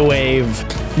beat the wave.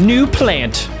 New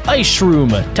plant. Ice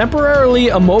Shroom temporarily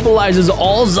immobilizes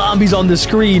all zombies on the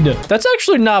screen. That's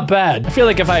actually not bad. I feel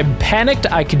like if I panicked,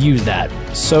 I could use that.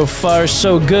 So far,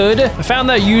 so good. I found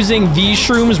that using these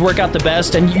shrooms work out the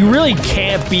best, and you really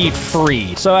can't beat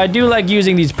free. So I do like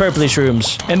using these purpley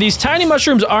shrooms. And these tiny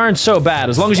mushrooms aren't so bad,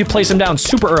 as long as you place them down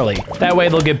super early. That way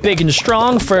they'll get big and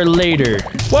strong for later.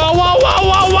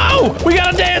 Whoa! We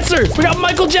got a dancer! We got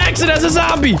Michael Jackson as a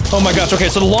zombie! Oh my gosh, okay,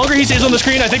 so the longer he stays on the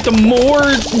screen, I think the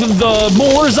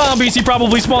more zombies he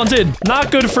probably spawns in. Not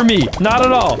good for me. Not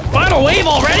at all. Final wave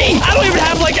already? I don't even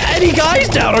have like any guys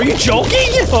down. Are you joking?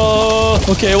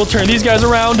 Okay, we'll turn these guys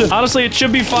around. Honestly, it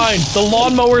should be fine. The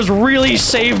lawnmowers really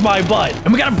saved my butt.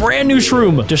 And we got a brand new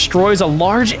shroom. Destroys a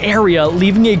large area,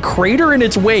 leaving a crater in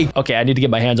its wake. Okay, I need to get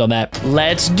my hands on that.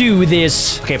 Let's do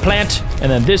this. Okay, plant.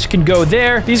 And then this can go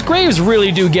there. These graves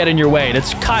really do get in your way.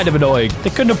 That's kind of annoying. They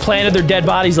couldn't have planted their dead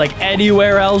bodies like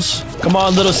anywhere else. Come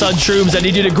on, little sun shrooms. I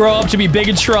need you to grow up to be big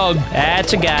and strong.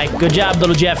 That's a guy. Good job,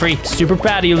 little Jeffrey. Super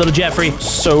proud of you, little Jeffrey.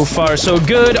 So far, so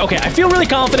good. Okay, I feel really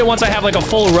confident once I have like a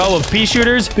full row of pea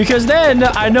shooters, because then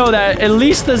I know that at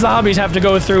least the zombies have to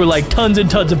go through like tons and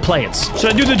tons of plants.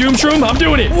 Should I do the doom shroom? I'm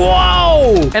doing it.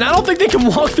 Whoa! And I don't think they can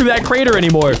walk through that crater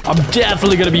anymore. I'm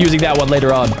definitely going to be using that one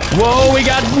later on. Whoa, we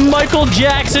got Michael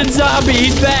Jackson zombie.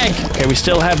 He's back. Okay, we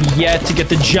still have yet to get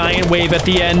the giant wave at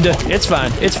the end. It's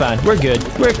fine. It's fine. We're good.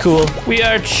 We're cool. We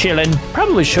are chilling.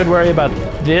 Probably should worry about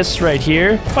this right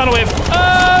here. Final wave.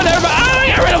 Oh, never mind. Oh, I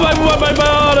got rid of my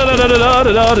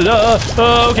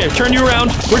okay, turn you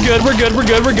around. We're good.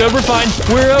 We're fine.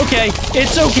 We're okay.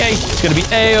 It's okay. It's gonna be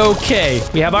a-okay.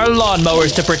 We have our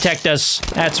lawnmowers to protect us.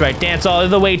 That's right. Dance all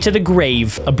the way to the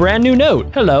grave. A brand new note.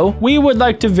 Hello. We would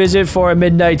like to visit for a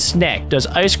midnight snack. Does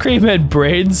ice cream and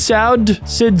brains sound?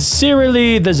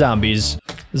 Sincerely, the zombies.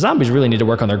 The zombies really need to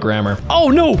work on their grammar. Oh,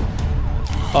 no.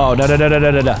 Oh, no.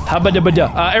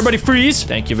 Everybody freeze.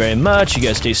 Thank you very much. You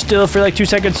guys stay still for like 2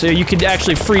 seconds so you can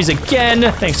actually freeze again.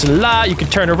 Thanks a lot. You can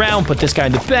turn around, put this guy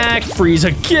in the back, freeze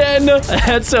again.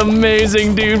 That's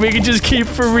amazing, dude. We can just keep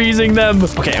freezing them.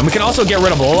 Okay, and we can also get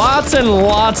rid of lots and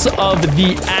lots of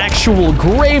the actual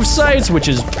grave sites, which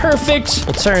is perfect.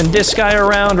 We'll turn this guy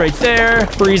around right there,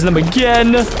 freeze them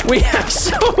again. We have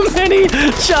so many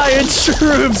giant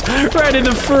shrooms right in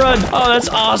the front. Oh, that's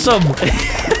awesome.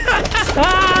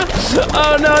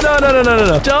 Oh,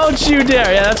 no. Don't you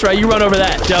dare. Yeah, that's right. You run over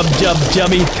that.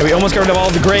 Dummy. Okay, we almost got rid of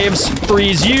all the graves.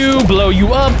 Freeze you, blow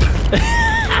you up.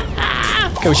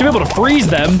 Okay, we should be able to freeze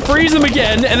them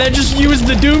again, and then just use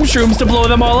the doom shrooms to blow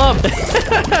them all up.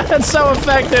 That's so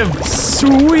effective.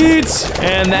 Sweet.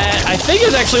 And that, I think,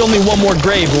 is actually only one more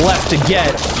grave left to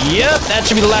get. Yep, that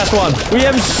should be the last one. We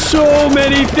have so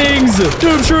many things.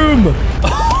 Doom shroom.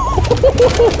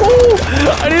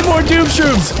 I need more doom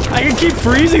shrooms. I can keep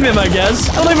freezing them, I guess.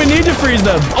 I don't even need to freeze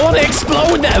them. I want to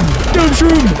explode them. Doom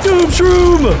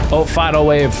shroom. Oh, final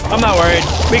wave. I'm not worried.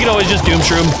 We can always just doom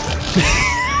shroom.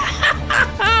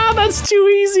 That's too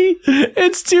easy.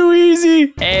 It's too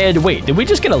easy. And wait, did we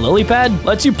just get a lily pad?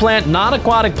 Lets you plant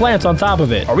non-aquatic plants on top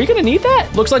of it. Are we gonna need that?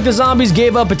 Looks like the zombies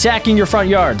gave up attacking your front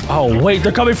yard. Oh, wait,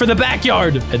 they're coming for the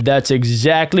backyard. And that's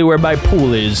exactly where my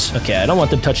pool is. Okay, I don't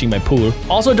want them touching my pool.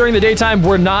 Also, during the daytime,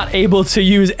 we're not able to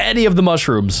use any of the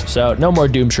mushrooms. So no more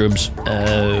doom shrooms.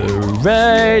 All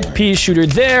right, pea shooter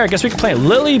there. I guess we can plant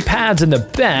lily pads in the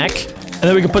back. And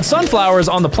then we can put sunflowers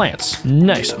on the plants.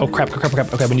 Nice. Oh, crap.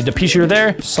 Okay, we need a pea shooter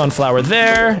there. Sunflower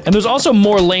there. And there's also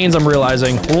more lanes, I'm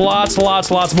realizing. Lots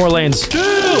more lanes.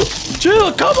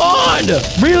 Chill, come on.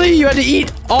 Really? You had to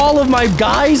eat all of my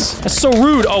guys? That's so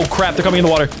rude. Oh, crap, they're coming in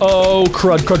the water. Oh,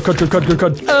 crud.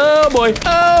 Oh,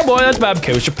 boy, that's bad.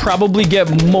 Okay, we should probably get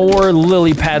more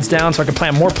lily pads down so I can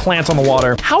plant more plants on the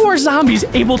water. How are zombies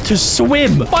able to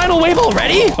swim? Final wave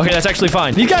already? Okay, that's actually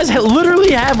fine. These guys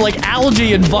literally have like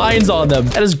algae and vines on them.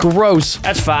 That is gross.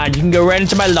 That's fine. You can go right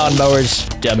into my lawnmowers,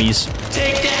 dummies.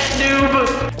 Take that,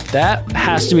 noob. That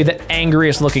has to be the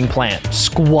angriest looking plant.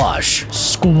 Squash.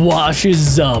 Squashes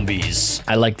zombies.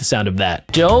 I like the sound of that.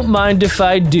 Don't mind if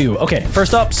I do. Okay,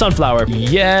 first up, sunflower.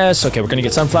 Yes. Okay, we're gonna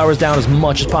get sunflowers down as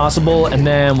much as possible, and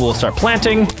then we'll start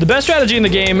planting. The best strategy in the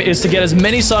game is to get as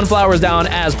many sunflowers down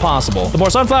as possible. The more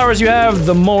sunflowers you have,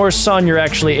 the more sun you're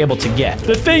actually able to get.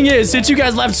 The thing is, since you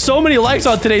guys left so many likes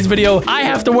on today's video, I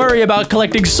have to worry about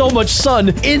collecting so much sun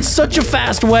in such a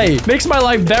fast way. Makes my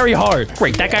life very hard.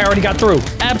 Great, that guy already got through.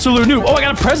 Absolute noob. Oh, I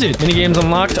got a present. Minigames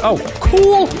unlocked. Oh,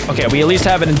 cool. Okay, we at least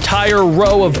have an entire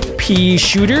row of pea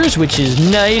shooters, which is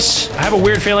nice. I have a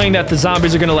weird feeling that the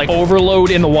zombies are gonna like overload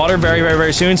in the water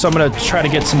very soon, so I'm gonna try to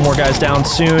get some more guys down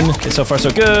soon. Okay, so far so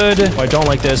good. Oh, I don't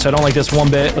like this. I don't like this one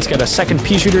bit. Let's get a second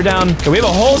pea shooter down. Okay, we have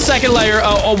a whole second layer.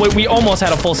 Oh, wait, we almost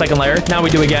had a full second layer. Now we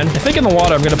do again. I think in the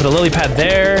water, I'm gonna put a lily pad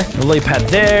there, a lily pad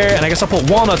there, and I guess I'll put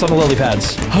walnuts on the lily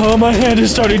pads. Oh, my hand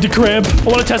is starting to cramp. I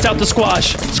want to test out the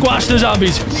squash. Squash the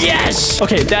zombies. Yes!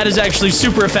 Okay, that is actually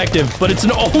super effective, but it's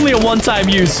only a one-time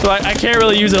use, so I can't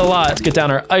really use it a lot. Let's get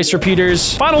down our ice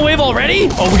repeaters. Final wave already?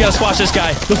 Oh, we gotta squash this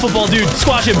guy. The football dude.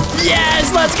 Squash him.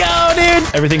 Yes! Let's go,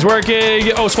 dude! Everything's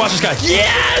working. Oh, squash this guy.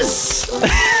 Yes!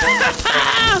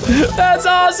 That's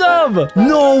awesome!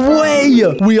 No way!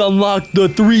 We unlocked the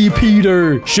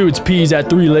 3-peater. Shoots peas at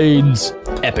 3 lanes.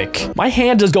 Epic. My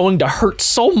hand is going to hurt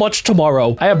so much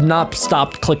tomorrow. I have not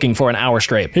stopped clicking for an hour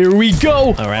straight. Here we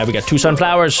go. All right, we got 2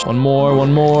 sunflowers. One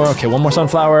more. Okay, one more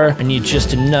sunflower. I need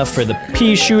just enough for the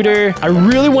pea shooter. I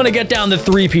really want to get down the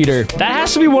 3-peater. That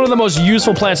has to be one of the most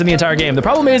useful plants in the entire game. The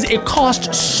problem is it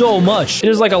costs so much. It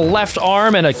is like a left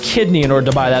arm and a kidney in order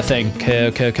to buy that thing.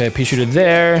 Okay. Pea shooter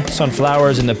there.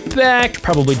 Sunflowers in the back.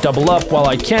 Probably double up while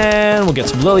I can. We'll get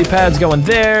some lily pads going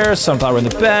there. Sunflower in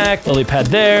the back. Lily pad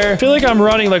there. I feel like I'm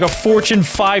running like a Fortune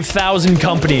 5000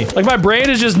 company. Like my brain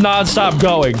is just non-stop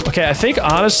going. Okay, I think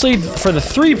honestly for the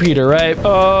 3-peater, right?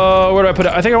 Where do I put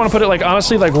it? I think I want to put it like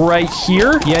honestly like right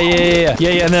here. Yeah.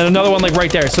 And then another one like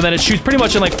right there. So then it shoots pretty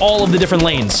much in like all of the different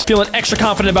lanes. Feeling extra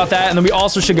confident about that. And then we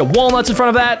also should get walnuts in front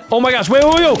of that. Oh my gosh, wait.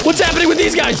 What's happening with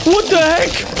these guys? What the heck?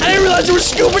 I didn't realize there were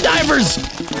scuba divers.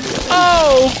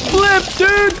 Oh, flip,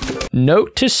 dude.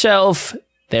 Note to self,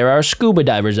 there are scuba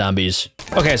diver zombies.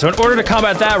 Okay, so in order to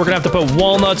combat that, we're gonna have to put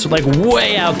walnuts like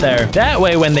way out there. That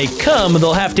way, when they come,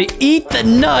 they'll have to eat the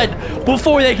nut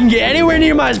before they can get anywhere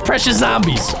near my precious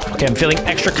zombies. Okay, I'm feeling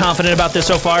extra confident about this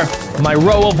so far. My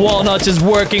row of walnuts is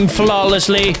working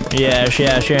flawlessly. Yes.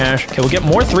 Okay, we'll get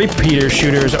more 3-peater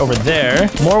shooters over there.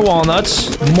 More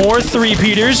walnuts, more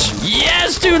 3-peters.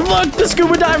 Yes, dude, look, the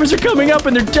scuba divers are coming up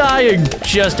and they're dying.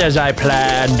 Just as I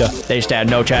planned. They stand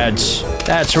no chance.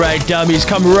 That's right, dummies,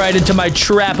 come right into my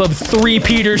trap of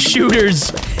 3-peater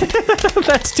shooters.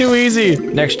 That's too easy.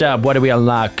 Next up, what do we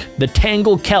unlock? The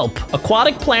Tangle Kelp,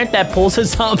 aquatic plant that pulls a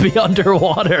zombie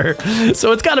underwater.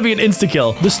 So it's gotta be an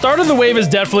insta-kill. The start of the wave is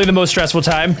definitely the most stressful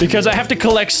time because I have to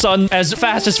collect sun as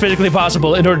fast as physically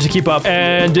possible in order to keep up.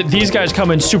 And these guys come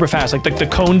in super fast, like the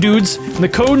cone dudes. And the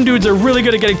cone dudes are really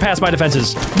good at getting past my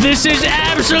defenses. This is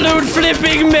absolute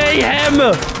flipping mayhem.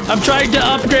 I'm trying to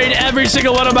upgrade every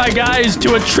single one of my guys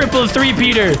to a triple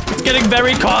 3-peater. It's getting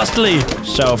very costly.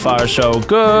 So far, so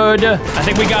good. I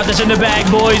think we got this in the bag,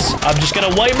 boys. I'm just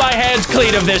gonna wipe my hands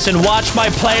clean of this and watch my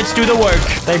plants do the work.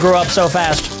 They grow up so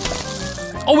fast.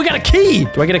 Oh, we got a key.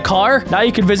 Do I get a car? Now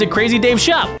you can visit Crazy Dave's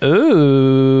shop.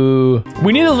 Ooh.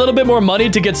 We need a little bit more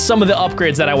money to get some of the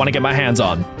upgrades that I want to get my hands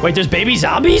on. Wait, there's baby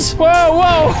zombies?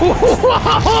 Whoa.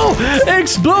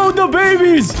 Explode the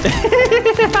babies.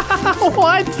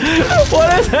 What?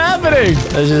 What is happening?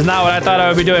 This is not what I thought I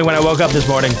would be doing when I woke up this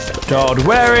morning. Don't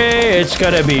worry, it's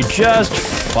gonna be just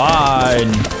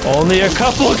fine. Only a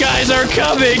couple guys are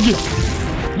coming.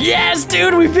 Yes,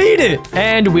 dude, we beat it!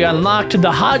 And we unlocked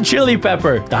the hot chili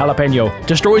pepper. The jalapeno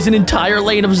destroys an entire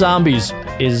lane of zombies.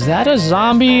 Is that a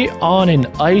zombie on an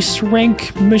ice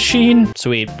rink machine?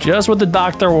 Sweet, just what the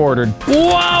doctor ordered.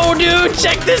 Whoa, dude,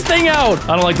 check this thing out.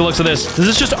 I don't like the looks of this. Does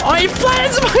this just, oh, it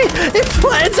plants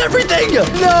everything.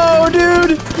 No,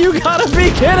 dude, you gotta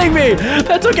be kidding me.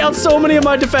 That took out so many of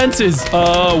my defenses.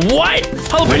 What?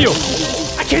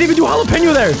 Jalapeno. I can't even do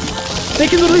jalapeno there. They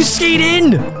can literally skate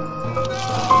in.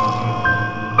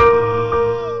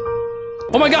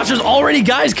 Oh my gosh, there's already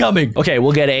guys coming. Okay,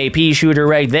 we'll get a pea shooter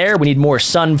right there. We need more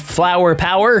sunflower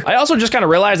power. I also just kind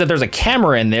of realized that there's a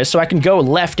camera in this, so I can go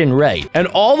left and right. And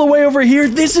all the way over here,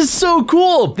 this is so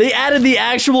cool. They added the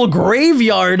actual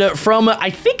graveyard from, I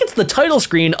think it's the title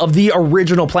screen of the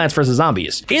original Plants vs.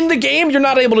 Zombies. In the game, you're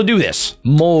not able to do this.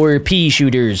 More pea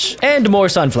shooters and more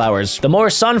sunflowers. The more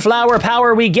sunflower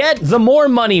power we get, the more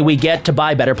money we get to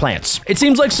buy better plants. It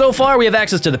seems like so far we have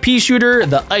access to the pea shooter,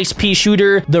 the ice pea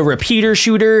shooter, the repeater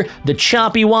shooter, the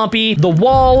chompy wompy, the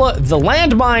wall, the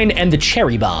landmine, and the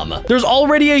cherry bomb. There's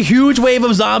already a huge wave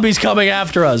of zombies coming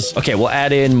after us. Okay, we'll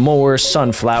add in more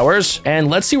sunflowers, and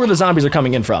let's see where the zombies are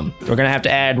coming in from. We're gonna have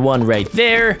to add one right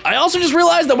there. I also just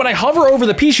realized that when I hover over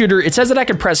the pea shooter, it says that I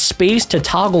can press space to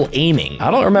toggle aiming. I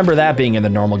don't remember that being in the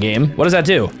normal game. What does that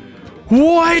do?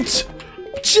 What?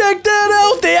 Check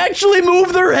that out! They actually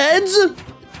move their heads?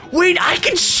 Wait, I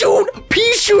can shoot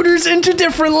pea shooters into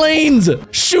different lanes.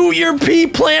 Shoot your pea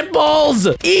plant balls.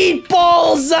 Eat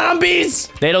balls, zombies.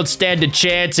 They don't stand a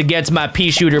chance against my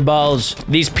pea shooter balls.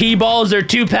 These pea balls are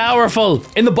too powerful.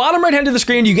 In the bottom right hand of the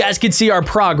screen, you guys can see our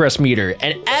progress meter.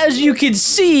 And as you can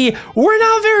see, we're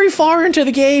not very far into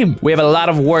the game. We have a lot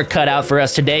of work cut out for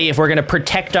us today if we're gonna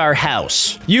protect our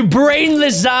house. You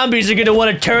brainless zombies are gonna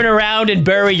wanna turn around and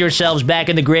bury yourselves back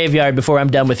in the graveyard before I'm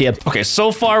done with you. Okay,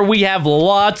 so far we have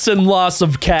lots and lots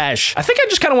of cash. I think I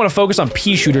just kind of want to focus on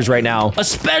pea shooters right now,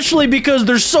 especially because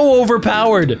they're so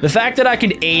overpowered. The fact that I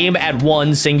can aim at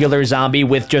one singular zombie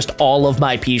with just all of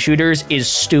my pea shooters is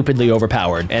stupidly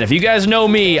overpowered. And if you guys know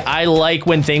me, I like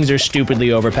when things are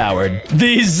stupidly overpowered.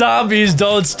 These zombies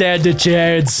don't stand a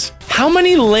chance. How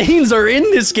many lanes are in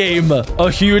this game?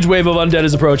 A huge wave of undead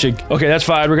is approaching. Okay, that's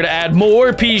fine. We're gonna add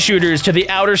more pea shooters to the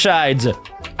outer sides.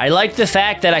 I like the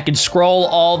fact that I can scroll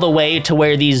all the way to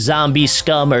where these zombie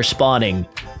scum are spawning.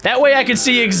 That way I can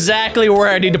see exactly where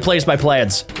I need to place my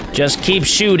plants. Just keep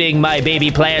shooting, my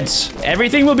baby plants.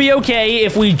 Everything will be okay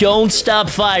if we don't stop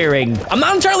firing. I'm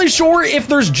not entirely sure if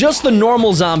there's just the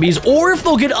normal zombies or if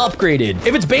they'll get upgraded.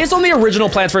 If it's based on the original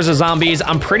Plants vs. Zombies,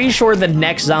 I'm pretty sure the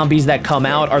next zombies that come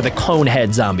out are the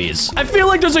Conehead zombies. I feel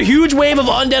like there's a huge wave of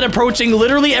undead approaching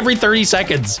literally every 30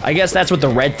 seconds. I guess that's what the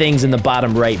red things in the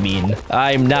bottom right mean.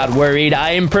 I'm not worried.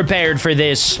 I am prepared for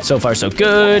this. So far, so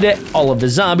good. All of the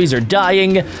zombies are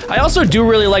dying. I also do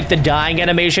really like the dying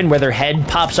animation where their head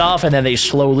pops off and then they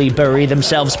slowly bury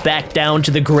themselves back down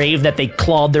to the grave that they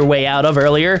clawed their way out of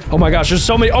earlier. Oh my gosh, there's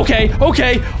so many. Okay.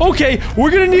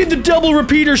 We're gonna need the double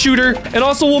repeater shooter, and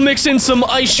also we'll mix in some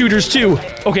ice shooters too.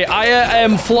 Okay, I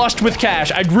am flushed with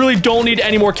cash. I really don't need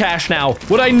any more cash now.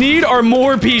 What I need are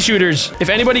more pea shooters. If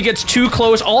anybody gets too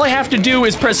close, all I have to do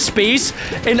is press space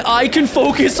and I can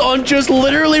focus on just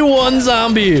literally one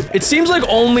zombie. It seems like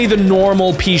only the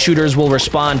normal pea shooters will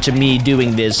respond to me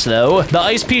doing this though. The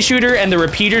ice pea shooter and the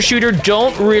repeater shooter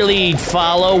don't really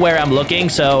follow where I'm looking,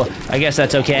 so I guess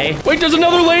that's okay. Wait, there's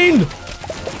another lane!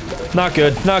 Not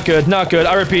good, not good, not good.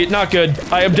 I repeat, not good.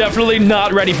 I am definitely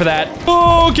not ready for that.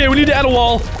 Oh, okay, we need to add a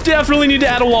wall. Definitely need to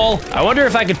add a wall. I wonder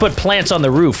if I could put plants on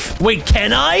the roof. Wait,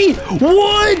 can I?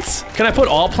 What? Can I put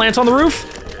all plants on the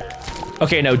roof?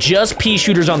 Okay, no, just pea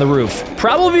shooters on the roof.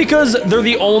 Probably because they're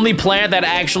the only plant that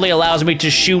actually allows me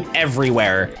to shoot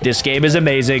everywhere. This game is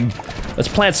amazing. Let's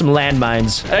plant some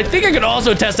landmines. I think I could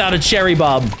also test out a cherry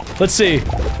bomb. Let's see.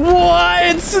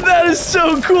 What? That is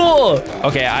so cool.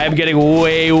 Okay, I am getting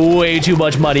way too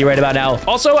much money right about now.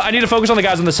 Also, I need to focus on the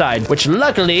guys on the side, which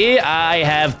luckily I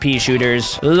have pea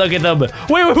shooters. Look at them.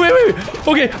 Wait.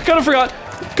 Okay, I kind of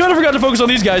forgot to focus on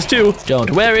these guys too.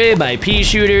 Don't worry, my pea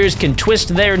shooters can twist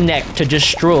their neck to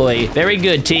destroy. Very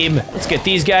good, team. Let's get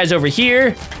these guys over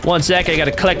here. 1 sec, I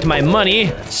gotta collect my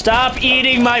money. Stop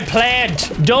eating my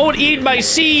plant. Don't eat my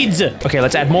seeds. Okay,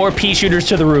 let's add more pea shooters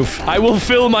to the roof. I will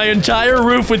fill my entire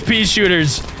roof with pea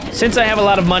shooters. Since I have a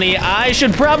lot of money, I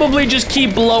should probably just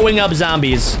keep blowing up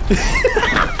zombies.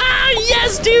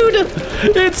 Yes, dude!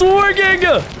 It's working!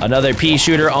 Another pea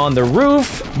shooter on the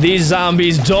roof. These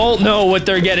zombies don't know what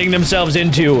they're getting themselves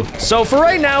into. So for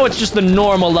right now, it's just the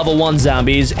normal level 1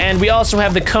 zombies, and we also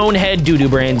have the Conehead doo-doo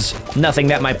brains. Nothing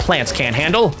that my plants can't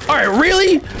handle. All right,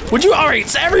 really? Would you? All right,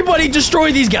 so everybody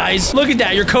destroy these guys. Look at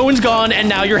that, your cone's gone, and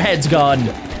now your head's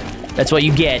gone. That's what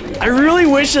you get. I really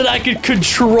wish that I could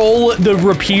control the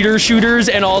repeater shooters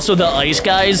and also the ice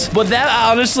guys, but that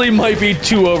honestly might be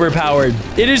too overpowered.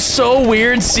 It is so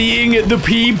weird seeing the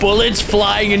pea bullets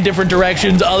flying in different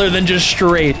directions other than just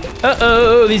straight.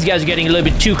 Uh-oh, these guys are getting a little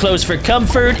bit too close for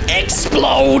comfort.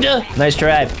 Explode! Nice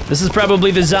try. This is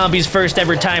probably the zombies' first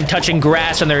ever time touching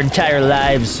grass in their entire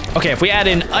lives. Okay, if we add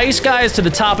in ice guys to the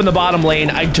top and the bottom lane,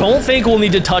 I don't think we'll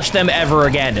need to touch them ever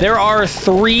again. There are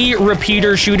 3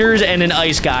 repeater shooters and an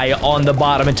ice guy on the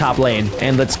bottom and top lane.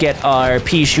 And let's get our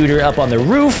pea shooter up on the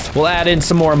roof. We'll add in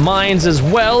some more mines as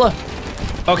well.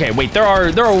 Okay, wait, there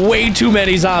are way too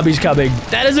many zombies coming.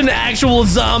 That is an actual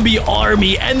zombie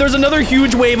army, and there's another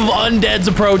huge wave of undeads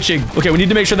approaching. Okay, we need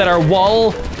to make sure that our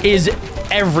wall is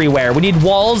everywhere. We need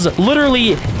walls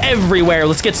literally everywhere.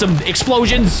 Let's get some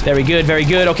explosions. Very good, very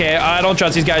good. Okay, I don't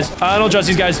trust these guys. I don't trust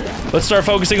these guys. Let's start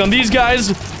focusing on these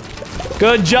guys.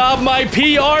 Good job, my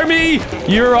pea army.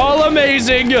 You're all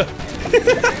amazing.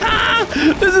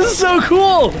 This is so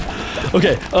cool.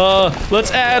 Okay,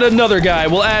 let's add another guy.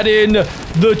 We'll add in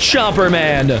the Chomper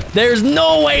Man. There's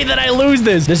no way that I lose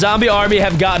this. The zombie army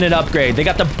have gotten an upgrade. They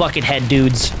got the bucket head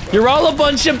dudes. You're all a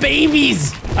bunch of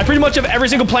babies. I pretty much have every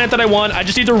single plant that I want. I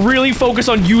just need to really focus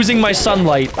on using my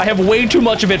sunlight. I have way too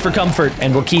much of it for comfort.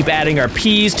 And we'll keep adding our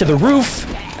peas to the roof.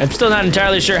 I'm still not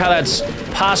entirely sure how that's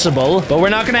possible, but we're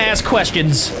not gonna ask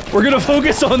questions. We're gonna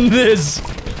focus on this.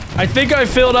 I think I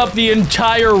filled up the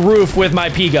entire roof with my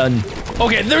pea gun.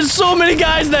 Okay, there's so many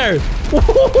guys there.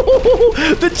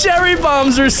 The cherry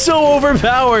bombs are so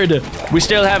overpowered. We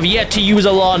still have yet to use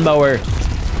a lawnmower.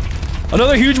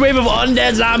 Another huge wave of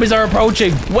undead zombies are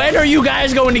approaching. When are you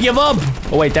guys going to give up?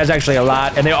 Oh, wait, that's actually a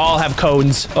lot, and they all have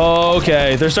cones.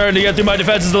 Okay, they're starting to get through my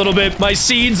defenses a little bit. My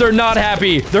seeds are not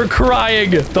happy. They're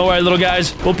crying. Don't worry, little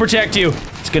guys. We'll protect you.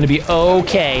 It's gonna be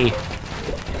okay.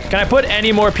 Can I put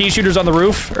any more pea shooters on the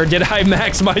roof, or did I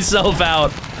max myself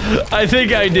out? I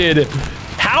think I did.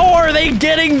 How are they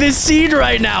getting this seed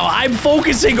right now? I'm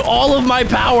focusing all of my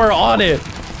power on it.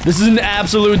 This is an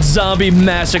absolute zombie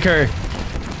massacre.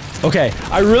 Okay,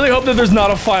 I really hope that there's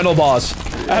not a final boss.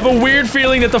 I have a weird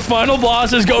feeling that the final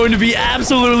boss is going to be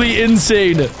absolutely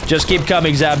insane. Just keep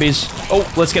coming, zombies.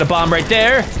 Oh, let's get a bomb right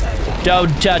there. Don't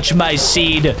touch my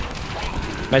seed.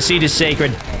 My seed is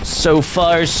sacred. So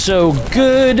far, so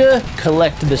good.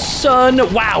 Collect the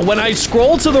sun. Wow, when I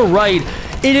scroll to the right,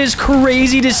 it is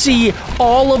crazy to see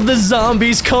all of the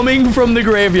zombies coming from the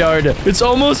graveyard. It's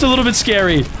almost a little bit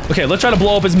scary. Okay, let's try to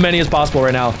blow up as many as possible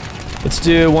right now. Let's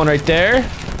do one right there.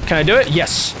 Can I do it?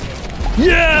 Yes.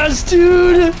 Yes,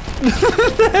 dude.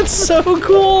 That's so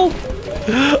cool.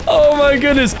 Oh my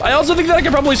goodness. I also think that I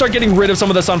could probably start getting rid of some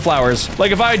of the sunflowers.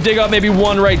 Like if I dig up maybe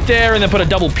one right there and then put a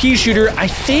double pea shooter, I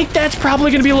think that's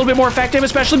probably gonna be a little bit more effective,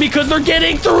 especially because they're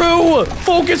getting through.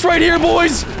 Focus right here,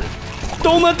 boys.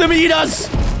 Don't let them eat us.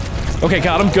 Okay,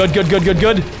 got him. Good, good, good, good,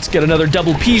 good. Let's get another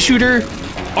double pea shooter.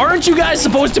 Aren't you guys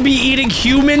supposed to be eating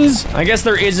humans? I guess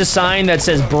there is a sign that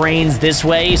says brains this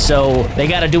way, so they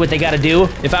gotta do what they gotta do.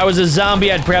 If I was a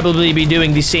zombie, I'd probably be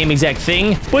doing the same exact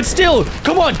thing. But still,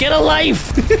 come on, get a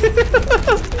life.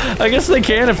 I guess they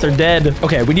can if they're dead.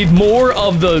 Okay, we need more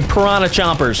of the piranha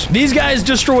chompers. These guys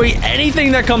destroy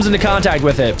anything that comes into contact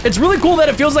with it. It's really cool that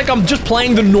it feels like I'm just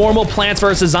playing the normal Plants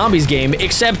vs. Zombies game,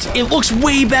 except it looks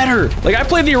way better. Like, I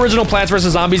played the original Plants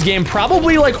vs. Zombies game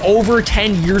probably like over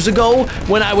 10 years ago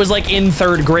when I was like in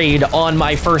 3rd grade on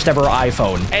my first ever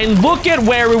iPhone. And look at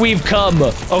where we've come.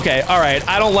 Okay, all right.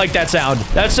 I don't like that sound.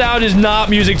 That sound is not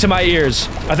music to my ears.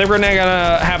 I think we're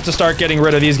gonna have to start getting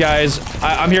rid of these guys.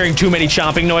 I'm hearing too many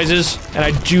chomping noises, and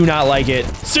I do not like it.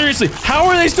 Seriously, how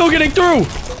are they still getting through?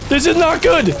 This is not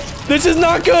good. This is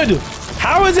not good.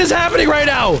 How is this happening right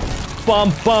now?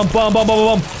 Bomb, bomb, bomb, bomb,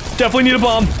 bomb, bomb. Definitely need a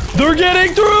bomb. They're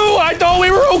getting through. I thought we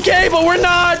were okay, but we're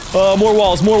not. More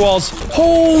walls, more walls.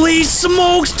 Holy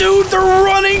smokes, dude. They're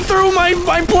running through my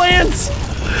plants.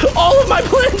 All of my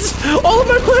plants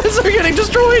are getting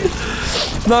destroyed.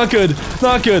 Not good,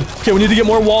 not good. Okay, we need to get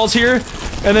more walls here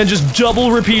and then just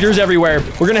double repeaters everywhere.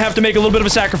 We're gonna have to make a little bit of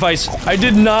a sacrifice. I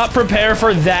did not prepare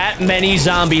for that many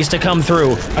zombies to come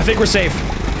through. I think we're safe.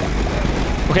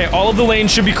 Okay, all of the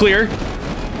lanes should be clear.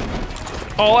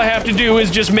 All I have to do is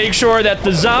just make sure that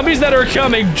the zombies that are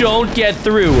coming don't get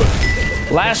through.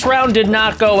 Last round did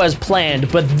not go as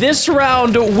planned, but this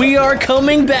round, we are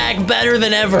coming back better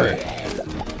than ever.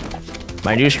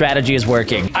 My new strategy is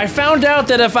working. I found out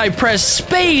that if I press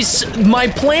space, my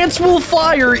plants will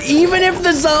fire even if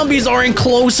the zombies aren't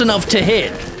close enough to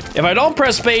hit. If I don't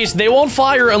press space, they won't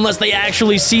fire unless they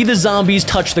actually see the zombies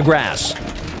touch the grass.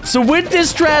 So with this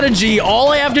strategy,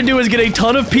 all I have to do is get a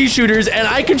ton of pea shooters and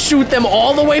I can shoot them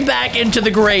all the way back into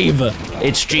the grave.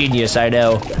 It's genius, I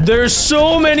know. There's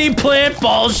so many plant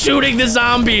balls shooting the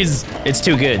zombies. It's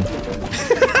too good.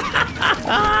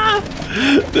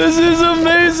 This is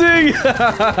amazing.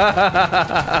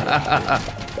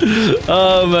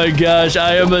 Oh my gosh,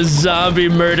 I am a zombie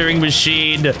murdering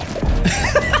machine.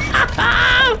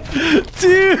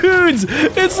 Dudes,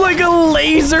 it's like a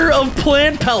laser of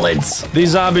plant pellets. These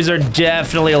zombies are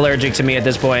definitely allergic to me at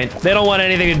this point. They don't want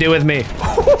anything to do with me.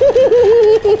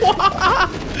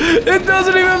 It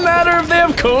doesn't even matter if they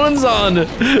have cones on.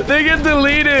 They get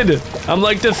deleted. I'm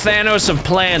like the Thanos of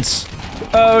plants.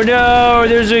 Oh no,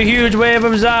 there's a huge wave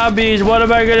of zombies. What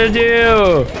am I gonna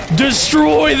do?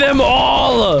 Destroy them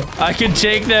all. I can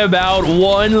take them out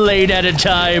one lane at a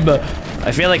time.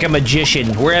 I feel like a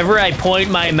magician. Wherever I point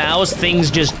my mouse,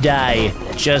 things just die.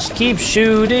 Just keep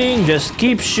shooting, just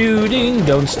keep shooting.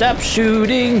 Don't stop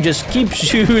shooting, just keep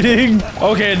shooting.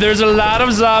 Okay, there's a lot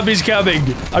of zombies coming.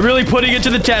 I'm really putting it to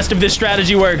the test if this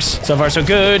strategy works. So far, so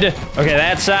good. Okay,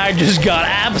 that side just got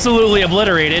absolutely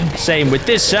obliterated. Same with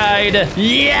this side.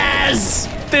 Yes!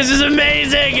 This is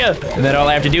amazing! And then all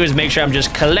I have to do is make sure I'm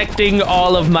just collecting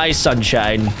all of my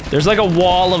sunshine. There's like a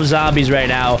wall of zombies right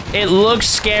now. It looks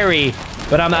scary,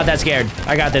 but I'm not that scared.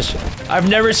 I got this. I've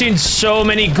never seen so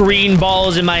many green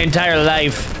balls in my entire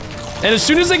life. And as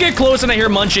soon as I get close and I hear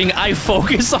munching, I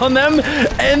focus on them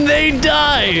and they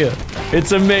die.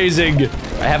 It's amazing.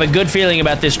 I have a good feeling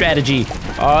about this strategy.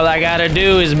 All I gotta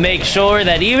do is make sure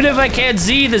that even if I can't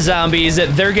see the zombies,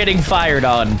 they're getting fired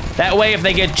on. That way, if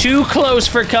they get too close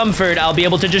for comfort, I'll be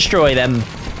able to destroy them.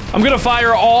 I'm gonna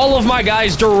fire all of my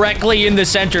guys directly in the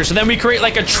center, so then we create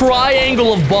like a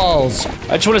triangle of balls.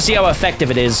 I just wanna see how effective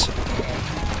it is.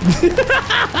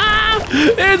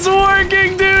 It's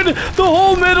working, dude! The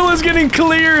whole middle is getting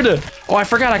cleared. Oh, I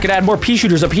forgot I could add more pea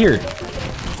shooters up here.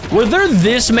 Were there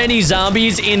this many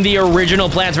zombies in the original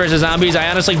Plants vs. Zombies? I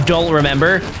honestly don't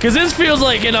remember. Because this feels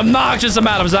like an obnoxious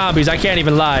amount of zombies. I can't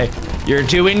even lie. You're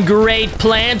doing great,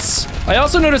 Plants. I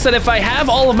also noticed that if I have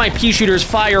all of my pea shooters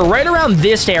fire right around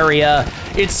this area,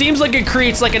 it seems like it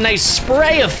creates like a nice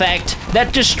spray effect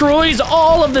that destroys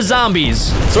all of the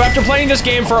zombies. So after playing this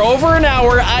game for over an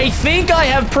hour, I think I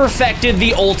have perfected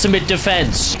the ultimate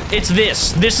defense. It's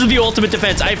this. This is the ultimate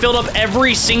defense. I filled up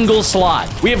every single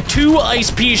slot. We have 2 ice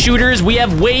pea shooters. We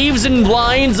have waves and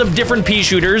lines of different pea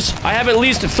shooters. I have at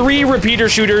least 3 repeater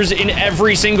shooters in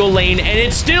every single lane, and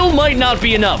it still might not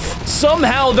be enough.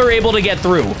 Somehow they're able to get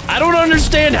through. I don't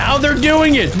understand how they're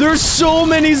doing it. There's so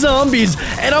many zombies,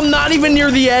 and I'm not even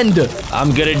near the end.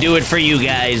 I'm gonna do it for you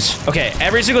guys. Okay,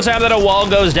 every single time that a wall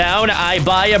goes down, I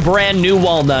buy a brand new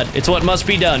walnut. It's what must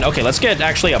be done. Okay, let's get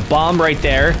actually a bomb right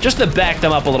there, just to back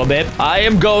them up a little bit. I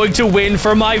am going to win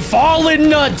for my fallen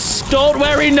nuts. Don't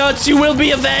worry, nuts, you will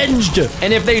be avenged.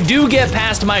 And if they do get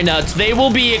past my nuts, they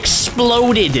will be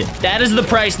exploded. That is the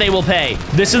price they will pay.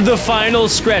 This is the final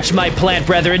stretch, my plant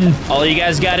brethren. All you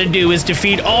guys gotta do is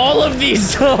defeat all of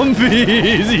these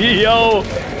zombies. Yo,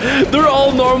 they're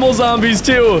all normal zombies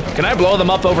too. Can I blow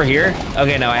them up over here?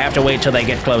 Okay, no, I have to wait till they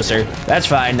get closer. That's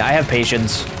fine, I have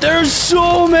patience. There's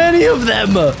so many of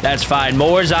them. That's fine,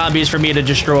 more zombies for me to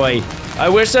destroy. I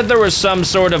wish that there was some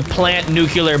sort of plant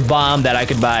nuclear bomb that I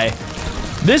could buy.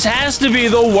 This has to be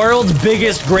the world's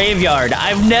biggest graveyard.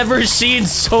 I've never seen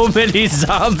so many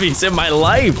zombies in my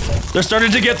life. They're starting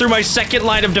to get through my second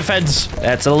line of defense.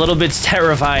 That's a little bit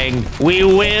terrifying. We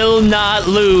will not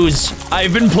lose.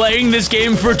 I've been playing this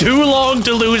game for too long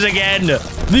to lose again.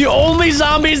 The only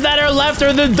zombies that are left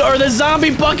are the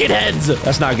zombie bucket heads.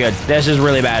 That's not good. This is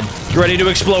really bad. Get ready to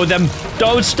explode them.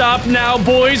 Don't stop now,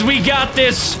 boys. We got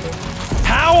this.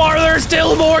 How are there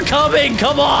still more coming?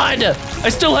 Come on! I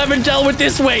still haven't dealt with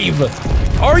this wave.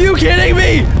 Are you kidding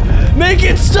me? Make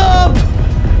it stop!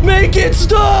 Make it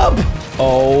stop!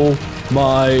 Oh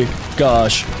my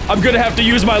gosh. I'm gonna have to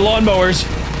use my lawnmowers.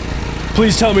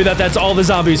 Please tell me that that's all the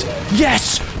zombies.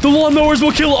 Yes! The lawnmowers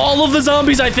will kill all of the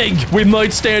zombies, I think. We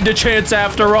might stand a chance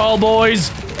after all, boys.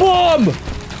 Boom!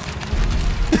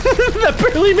 That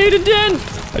barely made a dent.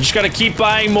 I just gotta keep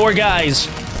buying more guys.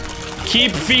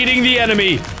 Keep feeding the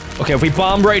enemy. Okay, if we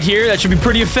bomb right here, that should be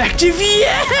pretty effective.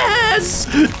 Yes!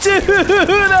 Dude,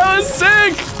 that was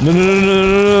sick!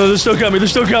 No, they're still coming, they're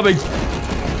still coming.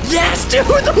 Yes, dude,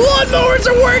 the lawnmowers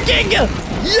are working!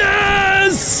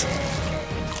 Yes!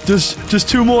 Just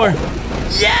 2 more.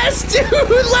 Yes, dude,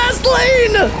 last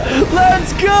lane!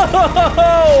 Let's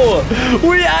go!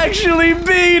 We actually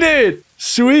beat it!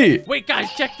 Sweet. Wait,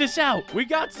 guys, check this out. We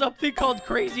got something called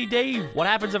Crazy Dave. What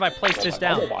happens if I place this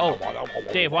down? Oh,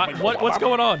 Dave, what's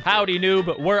going on? Howdy,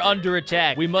 noob. We're under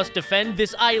attack. We must defend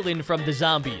this island from the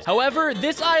zombies. However,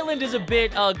 this island is a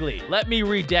bit ugly. Let me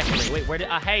redecorate. Wait, where did...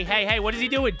 hey, what is he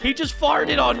doing? He just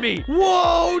farted on me.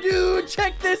 Whoa, dude,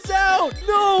 check this out.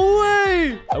 No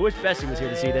way. I wish Bessie was here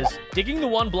to see this. Digging the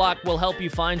 1 block will help you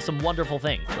find some wonderful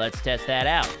things. Let's test that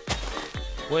out.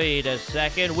 Wait a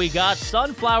second, we got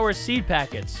sunflower seed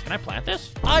packets. Can I plant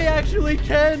this? I actually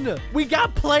can. We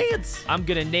got plants. I'm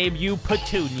gonna name you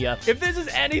Petunia. If this is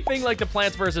anything like the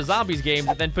Plants vs. Zombies game,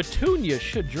 then Petunia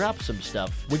should drop some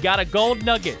stuff. We got a gold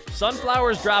nugget.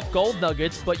 Sunflowers drop gold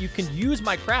nuggets, but you can use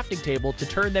my crafting table to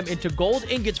turn them into gold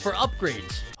ingots for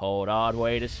upgrades. Hold on,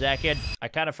 wait a second. I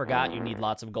kind of forgot you need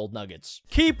lots of gold nuggets.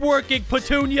 Keep working,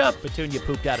 Petunia. Petunia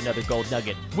pooped out another gold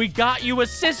nugget. We got you a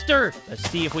sister. Let's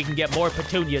see if we can get more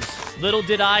Petunias. Little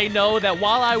did I know that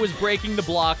while I was breaking the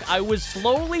block, I was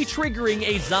slowly triggering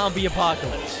a zombie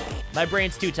apocalypse. My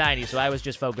brain's too tiny, so I was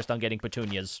just focused on getting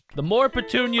petunias. The more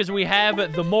petunias we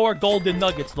have, the more golden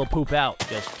nuggets they'll poop out.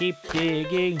 Just keep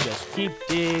digging,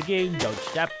 don't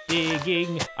stop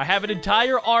digging. I have an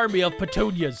entire army of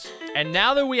petunias. And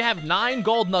now that we have 9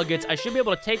 gold nuggets, I should be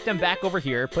able to take them back over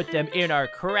here, put them in our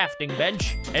crafting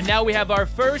bench. And now we have our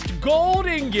first gold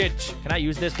ingot. Can I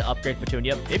use this to upgrade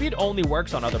petunia? Maybe it only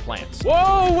works on other plants.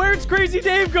 Whoa, where's Crazy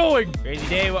Dave going? Crazy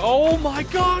Dave, oh my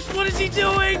gosh, what is he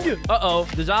doing? Uh-oh,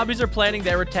 the zombies are planning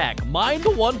their attack. Mine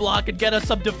the 1 block and get us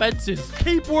some defenses.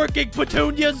 Keep working,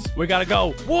 petunias. We gotta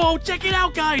go. Whoa, check it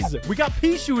out, guys. We got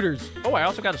pea shooters. Oh, I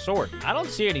also got a sword. I don't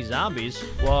see any zombies.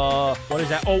 Whoa, what is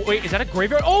that? Oh, wait, is that a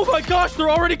graveyard? Oh my gosh, they're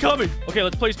already coming. Okay,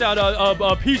 let's place down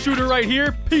a pea shooter right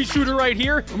here, pea shooter right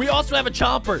here, and we also have a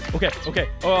chomper. Okay.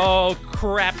 Oh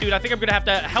crap, dude, I think I'm gonna have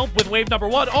to help with wave number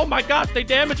 1. Oh my gosh, they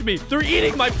damaged me. They're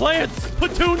eating my plants.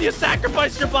 Petunia,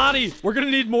 sacrifice your body. We're gonna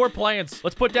need more plants.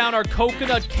 Let's put down our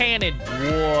coconut cannon.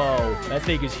 Whoa, that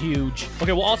thing is huge.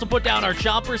 Okay, we'll also put down our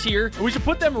chompers here. We should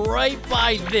put them right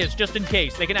by this, just in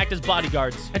case. They can act as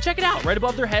bodyguards. And check it out, right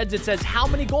above their heads, it says how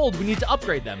many gold we need to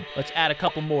upgrade them. Let's add a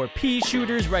couple more pea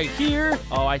shooters right here.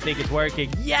 Oh, I think it's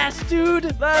working. Yes,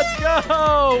 dude. Let's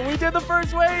go. We did the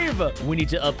first wave. We need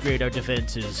to upgrade our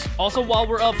defenses. Also, while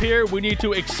we're up here, we need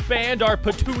to expand our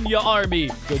petunia army.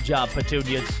 Good job,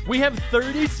 petunias. We have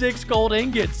 36 gold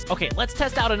ingots. Okay, let's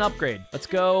test out an upgrade. Let's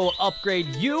go upgrade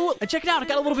you. And check it out. It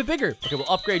got a little bit bigger. Okay, we'll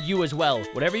upgrade you as well.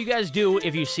 Whatever you guys do,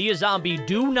 if you see a zombie,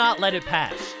 do not let it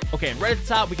pass. Okay, and right at the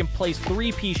top, we can place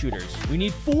 3 pea shooters. We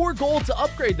need 4 gold to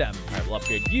upgrade them. All right, we'll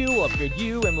upgrade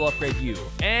you, and we'll upgrade you.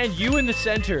 And you in the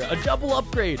center, a double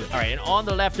upgrade. All right, and on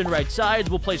the left and right sides,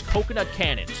 we'll place coconut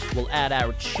cannons. We'll add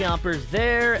our chompers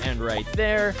there and right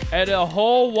there, and a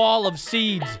whole wall of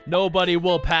seeds. Nobody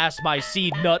will pass my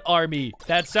seed nut army.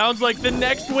 That sounds like the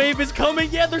next wave is coming.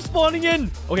 Yeah, they're spawning in.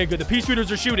 Okay, good. The pea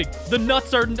shooters are shooting. The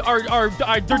nuts are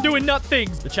they're doing nut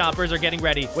things. The chompers are getting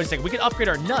ready. Wait a second, we can upgrade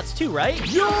our nuts too, right?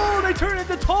 Yo, they turn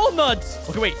into tall nuts.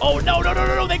 Okay, wait. Oh, no.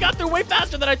 They got there way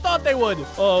faster than I thought they would.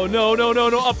 Oh, no.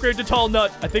 Upgrade to tall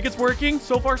nut. I think it's working.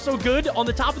 So far, so good. On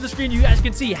the top of the screen, you guys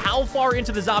can see how far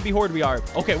into the zombie horde we are.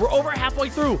 Okay, we're over halfway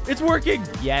through. It's working.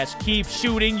 Yes, keep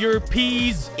shooting your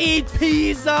peas. Eat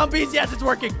peas, zombies. Yes, it's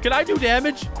working. Can I do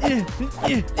damage?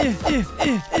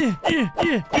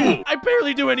 I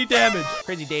barely do any damage.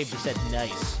 Crazy Dave just said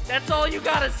nice. That's all you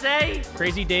gotta say?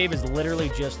 Crazy Dave is literally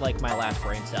just like my last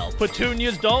brain cell.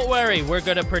 Petunias, don't worry. We're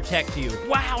gonna protect you.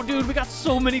 Wow, dude, we got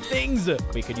so many things.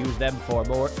 We could use them for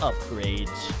more upgrades.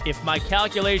 If my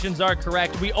calculations are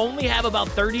correct, we only have about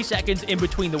 30 seconds in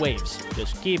between the waves.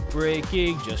 Just keep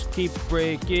breaking.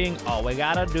 All we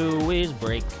gotta do is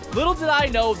break. Little did I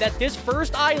know that this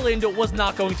first island was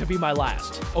not going to be my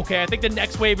last. Okay, I think the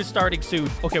next wave is starting soon.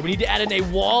 Okay, we need to add in a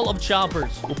wall of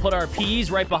chompers. We'll put our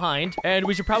peas right behind, and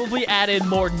we should probably add in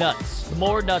more nuts. The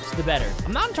more nuts, the better.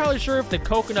 I'm not entirely sure if the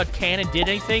coconut cannon did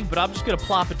anything, but I'm just gonna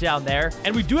plop it down there.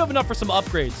 And we do have enough for some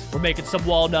upgrades. We're making some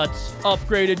walnuts.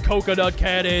 Upgraded coconut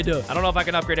cannon. I don't know if I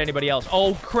can upgrade anybody else.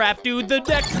 Oh, crap, dude. The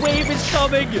next wave is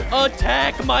coming.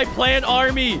 Attack my plant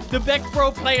army. The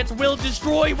BeckBroPlays will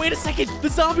destroy. Wait a second. The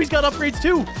zombies got upgrades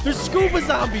too. They're scuba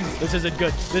zombies. This isn't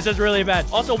good. This is really bad.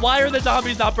 Also, why are the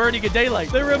zombies not burning in daylight?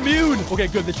 They're immune. Okay,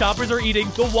 good. The choppers are eating.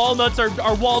 The walnuts are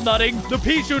walnutting. The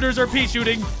pea shooters are pea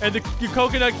shooting. And the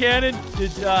coconut cannon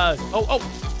is,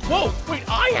 whoa, wait,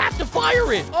 I have to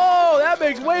fire it. Oh, that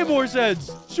makes way more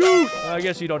sense. Shoot. I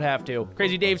guess you don't have to.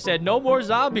 Crazy Dave said no more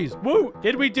zombies. Woo.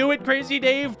 Did we do it, Crazy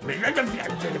Dave?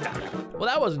 Well,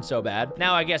 that wasn't so bad.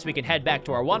 Now I guess we can head back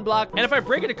to our 1 block. And if I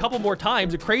break it a couple more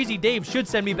times, Crazy Dave should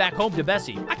send me back home to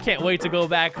Bessie. I can't wait to go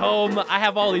back home. I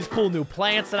have all these cool new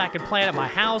plants that I can plant at my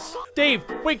house. Dave,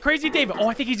 wait, Crazy Dave. Oh,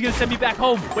 I think he's gonna send me back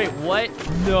home. Wait, what?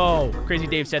 No. Crazy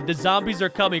Dave said the zombies are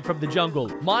coming from the jungle.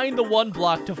 Mine the 1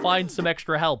 block to find some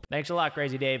extra help. Thanks a lot,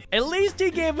 Crazy Dave. At least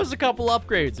he gave us a couple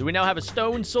upgrades. We now have a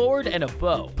stone sword and a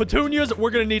bow. Petunias,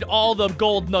 we're gonna need all the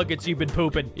gold nuggets you've been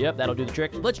pooping. Yep, that'll do the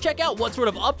trick. Let's check out what sort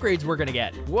of upgrades we're gonna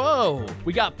get. Whoa,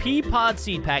 we got pea pod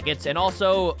seed packets and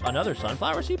also another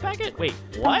sunflower seed packet. Wait,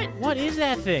 what? What is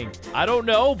that thing? I don't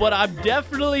know, but I'm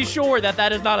definitely sure that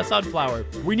that is not a sunflower.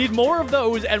 We need more of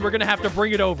those and we're gonna have to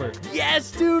bring it over.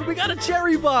 Yes, dude, we got a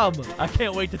cherry bomb. I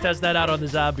can't wait to test that out on the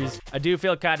zombies. I do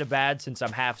feel kind of bad since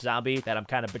I'm half zombie that I'm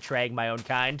kind of betraying my own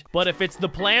kind. But if it's the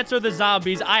plants or the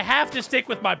zombies, I have to stick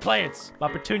with my plants. My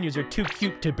petunias are too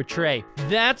cute to betray.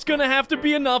 That's gonna have to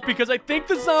be enough because I think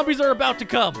the zombies are about to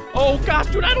come. Oh, Oh, gosh,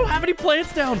 dude, I don't have any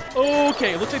plants down.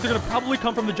 Okay, looks like they're gonna probably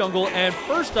come from the jungle. And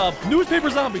first up, newspaper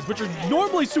zombies, which are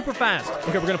normally super fast.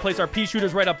 Okay, we're gonna place our pea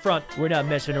shooters right up front. We're not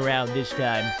messing around this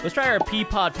time. Let's try our pea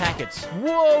pod packets.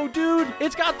 Whoa, dude,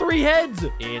 it's got 3 heads.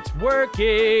 It's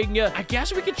working. I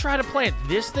guess we could try to plant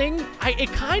this thing.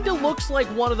 It kind of looks like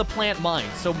one of the plant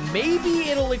mines, so maybe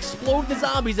it'll explode the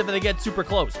zombies if they get super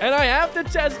close. And I have to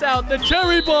test out the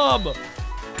cherry bomb.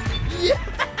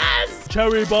 Yes!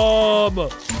 Cherry bomb.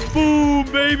 Boom,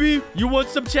 baby. You want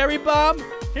some cherry bomb?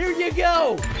 Here you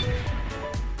go.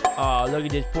 Oh, look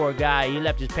at this poor guy. He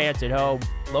left his pants at home.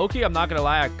 Loki, I'm not gonna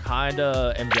lie, I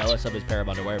kinda am jealous of his pair of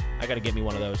underwear. I gotta get me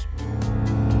one of those.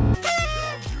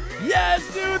 Yes,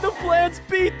 dude, the plants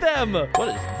beat them. What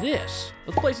is this?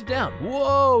 Let's place it down.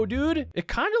 Whoa, dude. It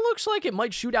kind of looks like it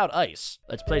might shoot out ice.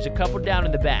 Let's place a couple down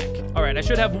in the back. All right, I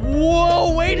should have...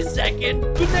 Whoa, wait a second.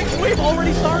 The next wave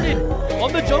already started.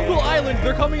 On the jungle island,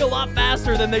 they're coming a lot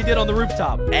faster than they did on the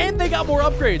rooftop. And they got more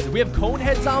upgrades. We have cone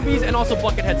head zombies and also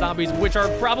bucket head zombies, which are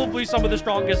probably some of the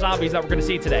strongest zombies that we're going to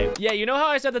see today. Yeah, you know how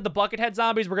I said that the bucket head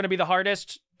zombies were going to be the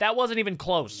hardest? That wasn't even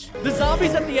close. The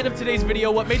zombies at the end of today's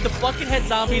video, what made the buckethead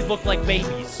zombies look like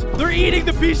babies. They're eating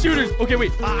the pea shooters. Okay,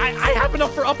 wait, I have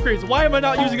enough for upgrades. Why am I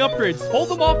not using upgrades? Hold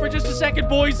them off for just a second,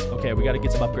 boys. Okay, we gotta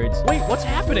get some upgrades. Wait, what's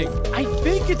happening? I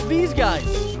think it's these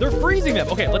guys. They're freezing them.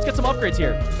 Okay, let's get some upgrades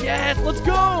here. Yes, let's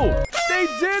go. They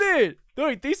did it.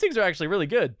 Wait, these things are actually really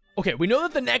good. Okay, we know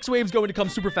that the next wave's going to come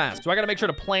super fast, so I gotta make sure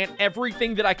to plant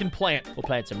everything that I can plant. We'll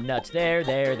plant some nuts there.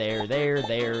 Okay,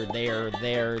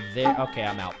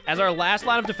 I'm out. As our last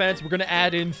line of defense, we're gonna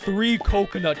add in 3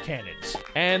 coconut cannons.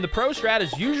 And the pro strat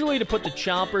is usually to put the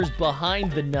chompers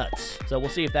behind the nuts. So we'll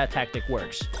see if that tactic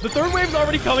works. The third wave's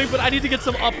already coming, but I need to get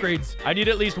some upgrades. I need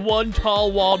at least 1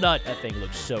 tall walnut. That thing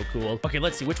looks so cool. Okay,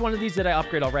 let's see. Which one of these did I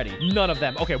upgrade already? None of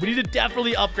them. Okay, we need to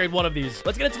definitely upgrade one of these.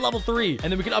 Let's get it to level 3, and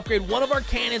then we can upgrade one of our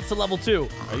cannons to level 2.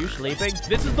 Are you sleeping?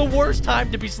 This is the worst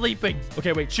time to be sleeping.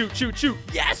 Okay, wait, shoot.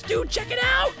 Yes, dude, check it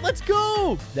out. Let's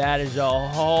go. That is a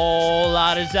whole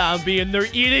lot of zombie, and they're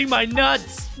eating my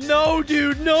nuts. No,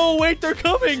 dude, no, wait, they're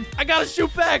coming. I gotta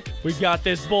shoot back. We got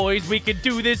this, boys. We can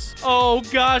do this. Oh,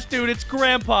 gosh, dude, it's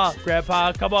Grandpa.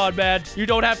 Grandpa, come on, man. You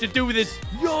don't have to do this.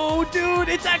 Yo, dude,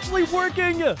 it's actually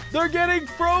working. They're getting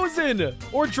frozen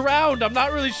or drowned. I'm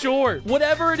not really sure.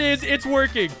 Whatever it is, it's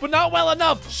working, but not well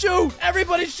enough. Shoot.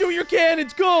 Everybody shoot your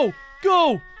cannons. Go.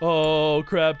 Go. Oh,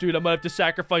 crap, dude. I might have to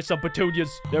sacrifice some petunias.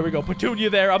 There we go.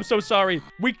 Petunia there. I'm so sorry.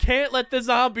 We can't let the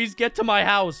zombies get to my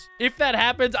house. If that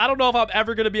happens, I don't know if I'm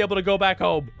ever going to be able to go back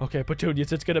home. Okay,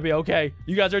 petunias, it's going to be okay.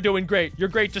 You guys are doing great. You're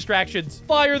great distractions.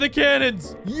 Fire the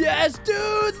cannons. Yes,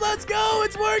 dudes. Let's go.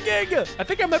 It's working. I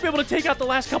think I might be able to take out the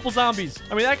last couple zombies.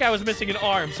 I mean, that guy was missing an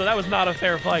arm, so that was not a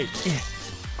fair fight.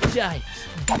 Die.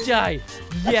 Die.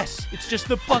 Yes, it's just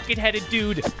the bucket-headed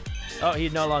dude. Oh, he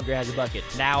no longer has a bucket.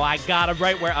 Now I got him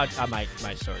right where... my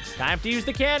sword. Time to use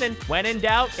the cannon. When in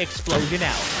doubt, explosion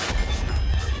out.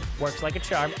 Works like a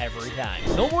charm every time.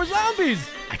 No more zombies.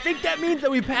 I think that means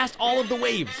that we passed all of the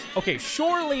waves. Okay,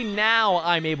 surely now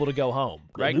I'm able to go home.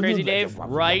 Right, Crazy Dave?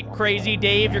 Right, Crazy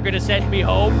Dave? You're gonna send me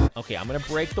home? Okay, I'm gonna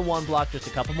break the 1 block just a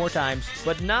couple more times,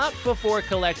 but not before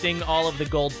collecting all of the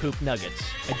gold poop nuggets.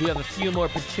 I do have a few more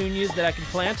petunias that I can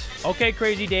plant. Okay,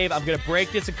 Crazy Dave, I'm gonna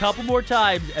break this a couple more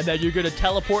times, and then you're gonna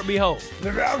teleport me home.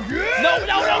 No,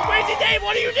 Crazy Dave,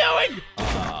 what are you doing?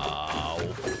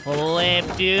 Flip,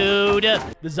 dude.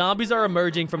 The zombies are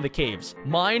emerging from the caves.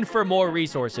 Mine for more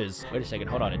resources. Wait a second.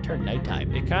 Hold on. It turned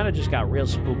nighttime. It kind of just got real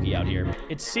spooky out here.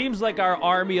 It seems like our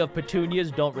army of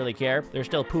petunias don't really care. They're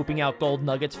still pooping out gold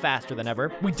nuggets faster than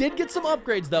ever. We did get some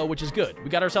upgrades, though, which is good. We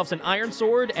got ourselves an iron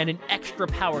sword and an extra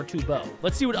power 2 bow.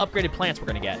 Let's see what upgraded plants we're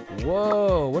going to get.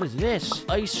 Whoa, what is this?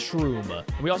 Ice shroom.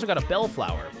 We also got a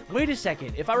bellflower. Wait a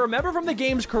second. If I remember from the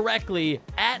games correctly,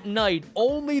 at night,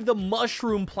 only the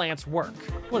mushroom plants work.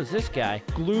 What is this guy?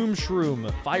 Gloom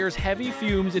shroom. Fires heavy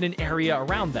fumes in an area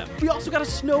around them. We also got a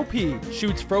snow pea.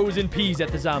 Shoots frozen peas at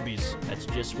the zombies. That's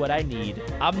just what I need.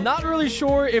 I'm not really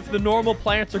sure if the normal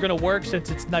plants are gonna work since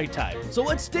it's nighttime. So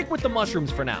let's stick with the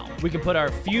mushrooms for now. We can put our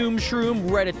fume shroom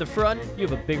right at the front. You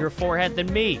have a bigger forehead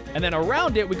than me. And then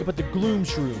around it, we can put the gloom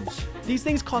shrooms. These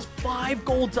things cost 5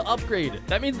 gold to upgrade.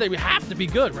 That means they have to be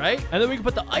good, right? And then we can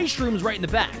put the ice shrooms right in the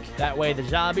back. That way the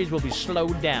zombies will be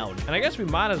slowed down. And I guess we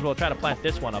might as well try to plant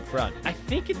this one up front. I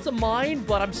think it's a mine,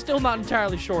 but I'm still not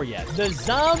entirely sure yet. The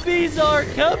zombies are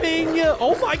coming.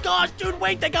 Oh my gosh, dude,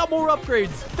 wait, they got more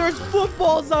upgrades. There's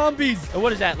football zombies. And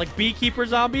what is that, like beekeeper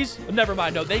zombies? Never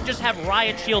mind, no, they just have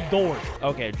riot shield doors.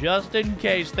 Okay, just in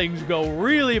case things go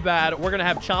really bad, we're gonna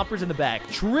have chompers in the back.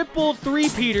 Triple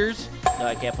 3-peaters. No,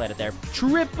 I can't plant it there.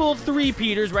 Triple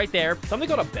three-peaters right there. Something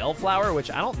called a bellflower, which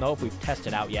I don't know if we've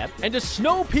tested out yet. And a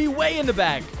snow pea way in the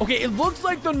back. Okay, it looks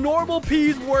like the normal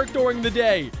peas work during the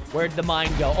day. Where'd the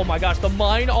mine go? Oh my gosh, the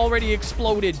mine already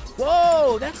exploded.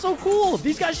 Whoa, that's so cool.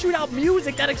 These guys shoot out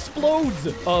music that explodes.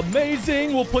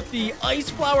 Amazing. We'll put the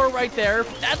ice flower right there.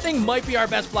 That thing might be our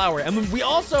best flower. And we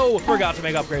also forgot to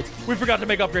make upgrades. We forgot to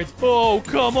make upgrades. Oh,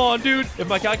 come on, dude. If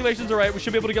my calculations are right, we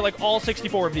should be able to get like all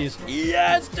 64 of these.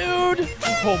 Yes, dude.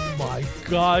 Oh my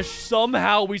gosh.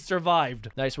 Somehow we survived.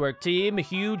 Nice work, team. A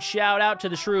huge shout out to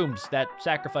the shrooms that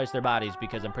sacrificed their bodies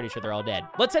because I'm pretty sure they're all dead.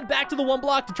 Let's head back to the 1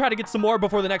 block to try to get some more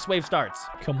before the next wave starts.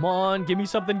 Come on, give me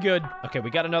something good. Okay, we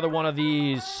got another one of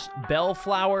these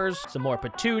bellflowers, some more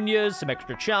petunias, some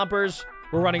extra chompers.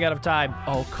 We're running out of time.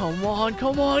 Oh, come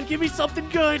on, give me something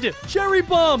good. Cherry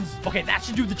bombs. Okay, that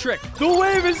should do the trick. The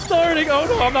wave is starting. Oh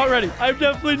no, I'm not ready. I'm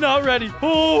definitely not ready.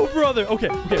 Oh, brother. Okay,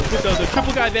 put the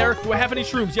triple guy there. Do I have any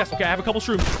shrooms? Yes, okay, I have a couple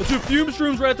shrooms. Let's do fume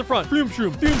shrooms right at the front. Fume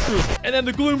shroom. And then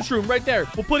the gloom shroom right there.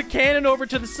 We'll put a cannon over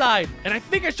to the side. And I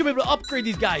think I should be able to upgrade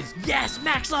these guys. Yes,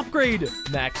 max upgrade.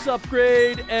 Max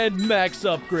upgrade and max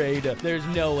upgrade. There's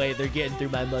no way they're getting through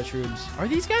my mushrooms. Are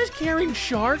these guys carrying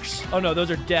sharks? Oh no, those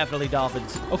are definitely dolphins.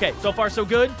 Okay, so far so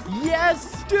good.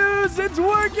 Yes, dudes, it's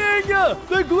working.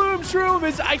 The gloom shroom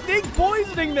is, I think,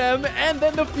 poisoning them, and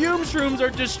then the fume shrooms are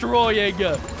destroying.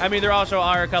 I mean, there also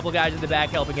are a couple guys in the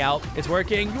back helping out. It's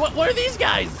working. What are these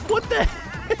guys? What the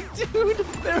dude,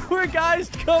 there were guys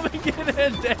coming in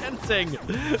and dancing.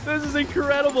 This is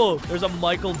incredible. There's a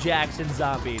Michael Jackson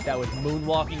zombie that was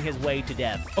moonwalking his way to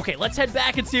death. Okay, let's head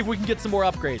back and see if we can get some more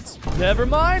upgrades. Never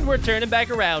mind, we're turning back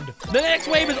around. The next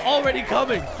wave is already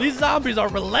coming. These zombies are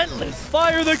relentless.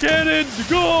 Fire the cannons,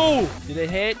 go! Did it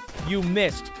hit? You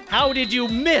missed. How did you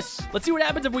miss? Let's see what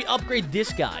happens if we upgrade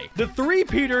this guy. The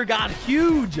 3-peater got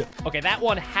huge. Okay, that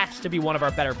one has to be one of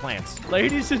our better plants.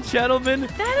 Ladies and gentlemen,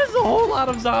 that is a whole lot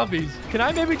of zombies. Can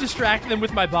I maybe distract them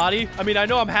with my body? I mean, I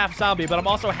know I'm half zombie, but I'm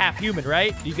also half human,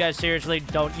 right? You guys seriously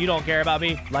don't care about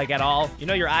me? Like at all? You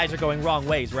know your eyes are going wrong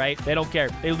ways, right? They don't care.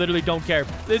 They literally don't care.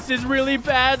 This is really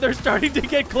bad. They're starting to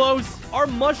get close. Our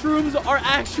mushrooms are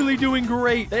actually doing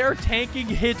great. They are tanking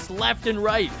hits left and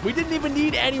right. We didn't even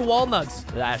need any walnuts.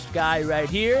 Last guy right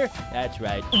here. That's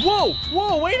right.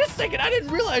 Whoa, wait a second. I didn't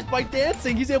realize by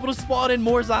dancing, he's able to spawn in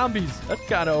more zombies. That's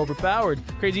kind of overpowered.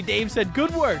 Crazy Dave said,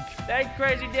 good work. Thanks,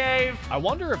 Crazy Dave. I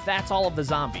wonder if that's all of the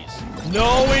zombies.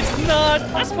 No, it's not.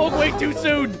 I spoke way too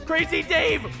soon. Crazy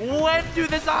Dave, when do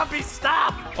the zombies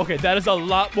stop? Okay, that is a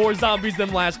lot more zombies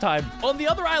than last time. On the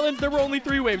other islands, there were only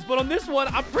 3 waves, but on this one,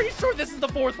 I'm pretty sure this is the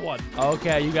 4th one.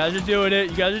 Okay, you guys are doing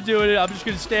it. I'm just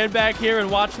going to stand back here and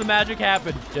watch the magic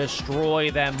happen.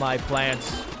 Destroy them, my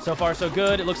plants. So far, so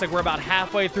good. It looks like we're about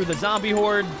halfway through the zombie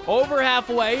horde. Over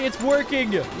halfway. It's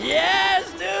working.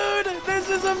 Yes, dude. This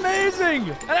is amazing.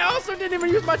 And I also didn't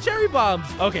even use my cherry bombs.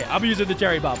 Okay, I'm using the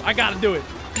cherry bomb. I gotta do it.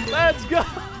 Let's go.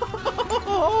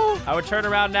 I would turn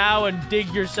around now and dig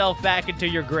yourself back into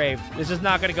your grave. This is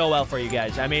not going to go well for you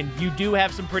guys. I mean, you do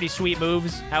have some pretty sweet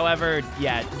moves. However,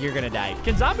 yeah, you're going to die.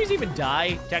 Can zombies even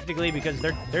die? Technically, because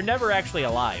they're never actually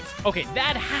alive. Okay,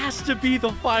 that has to be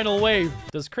the final wave.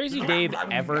 Does Crazy Dave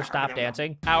ever stop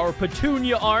dancing? Our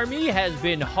Petunia army has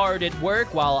been hard at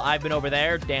work while I've been over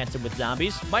there dancing with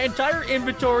zombies. My entire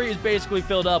inventory is basically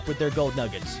filled up with their gold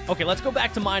nuggets. Okay, let's go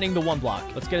back to mining the 1 block.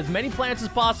 Let's get as many plants as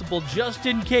possible just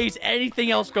in case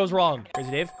anything else goes wrong.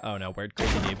 Crazy Dave? Oh no, where'd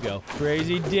Crazy Dave go?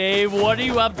 Crazy Dave, what are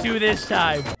you up to this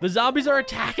time? The zombies are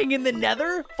attacking in the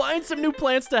nether? Find some new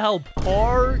plants to help.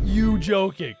 Are you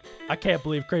joking? I can't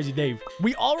believe Crazy Dave.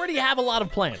 We already have a lot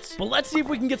of plants, but let's see if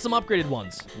we can get some upgraded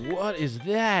ones. What is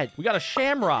that? We got a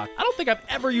shamrock. I don't think I've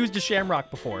ever used a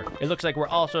shamrock before. It looks like we're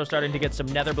also starting to get some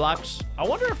nether blocks. I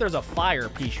wonder if there's a fire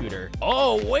pea shooter.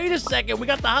 Oh, wait a second. We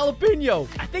got the jalapeno.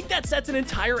 I think that sets an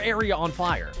entire area on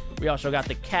fire. We also got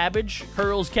the cabbage,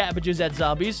 hurls cabbages at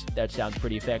zombies. That sounds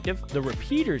pretty effective. The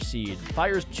repeater seed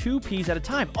fires 2 peas at a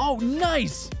time. Oh,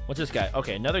 nice. What's this guy?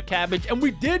 Okay, another cabbage, and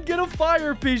we did get a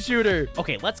fire pea shooter.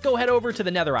 Okay, let's go head over to the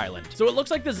nether island. So it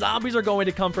looks like the zombies are going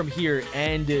to come from here,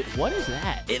 and what is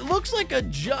that? It looks like a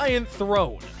giant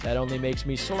throne. That only makes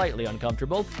me slightly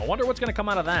uncomfortable. I wonder what's gonna come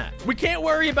out of that. We can't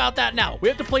worry about that now. We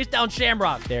have to place down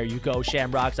shamrock. There you go,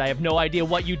 shamrocks. I have no idea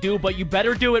what you do, but you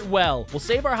better do it well. We'll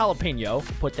save our jalapeno,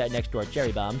 put that right next to our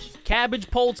cherry bombs. Cabbage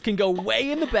pults can go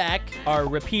way in the back. Our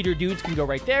repeater dudes can go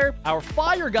right there. Our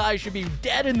fire guy should be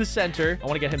dead in the center. I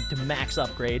want to get him to max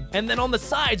upgrade. And then on the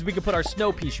sides, we can put our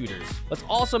snow pea shooters. Let's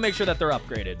also make sure that they're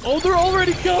upgraded. Oh, they're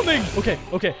already coming. Okay.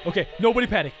 Nobody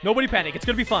panic. It's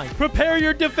gonna be fine. Prepare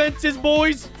your defenses,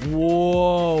 boys.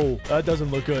 Whoa, that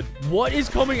doesn't look good. What is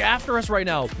coming after us right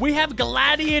now? We have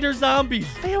gladiator zombies.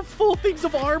 They have full things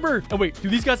of armor. And wait, do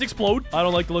these guys explode? I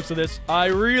don't like the looks of this. I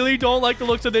really don't like the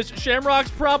looks of this.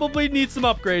 Shamrocks probably need some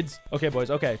upgrades. Okay, boys.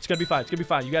 Okay, it's gonna be fine.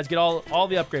 You guys get all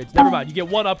the upgrades. Never mind. You get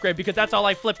one upgrade because that's all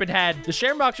I flippin' had. The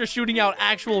Shamrocks are shooting out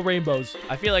actual rainbows.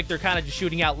 I feel like they're kind of just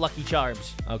shooting out Lucky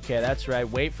Charms. Okay, that's right.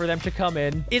 Wait for them to come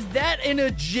in. Is that an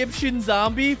Egyptian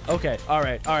zombie? Okay, all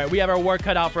right. We have our work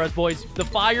cut out for us, boys. The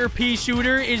fire pea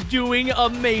shooter is doing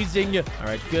amazing. All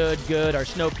right, good. Our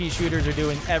snow pea shooters are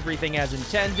doing everything as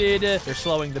intended. They're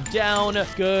slowing them down.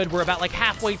 Good. We're about like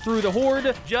halfway through the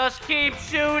horde. Just keep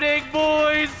shooting,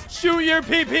 boys. Shoot your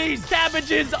PPs.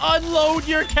 Cabbages, unload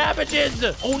your cabbages.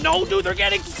 Oh no, dude, they're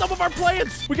getting to some of our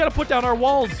plants. We gotta put down our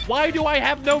walls. Why do I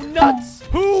have no nuts?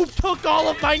 Who took all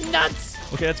of my nuts?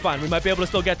 Okay, that's fine. We might be able to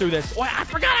still get through this. Oh, I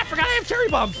forgot I have cherry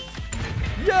bombs.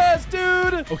 Yes,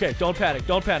 dude. Okay, don't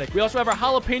panic. We also have our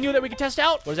jalapeno that we can test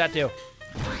out. What does that do?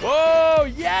 Whoa,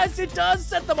 yes, it does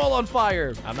set them all on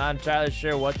fire. I'm not entirely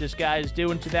sure what this guy is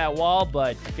doing to that wall,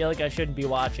 but I feel like I shouldn't be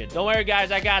watching. Don't worry,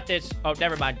 guys, I got this. Oh,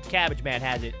 never mind. Cabbage Man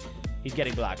has it. He's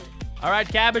getting blocked. All right,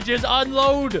 cabbages,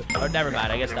 unload. Oh, never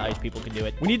mind. I guess the ice people can do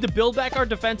it. We need to build back our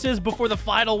defenses before the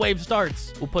final wave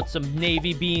starts. We'll put some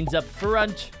navy beans up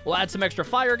front. We'll add some extra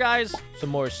fire guys, some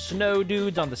more snow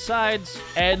dudes on the sides,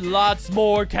 and lots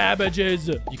more cabbages.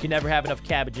 You can never have enough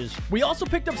cabbages. We also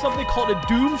picked up something called a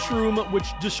doom shroom, which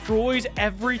destroys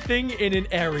everything in an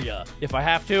area. If I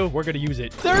have to, we're gonna use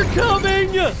it. They're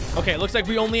coming. Okay, looks like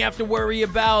we only have to worry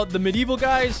about the medieval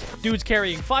guys, dudes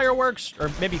carrying fireworks,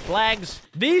 or maybe flags.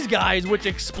 These guys, which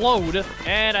explode,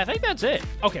 and I think that's it.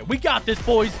 Okay, we got this,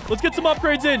 boys. Let's get some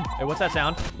upgrades in. Hey, what's that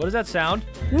sound? What is that sound?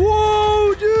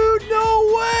 Whoa, dude,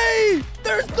 no way!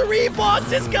 There's 3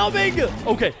 bosses coming!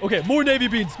 Okay, more navy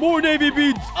beans.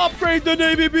 Upgrade the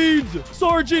navy beans!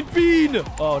 Sergeant Bean!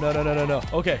 Oh, no.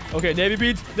 Okay, navy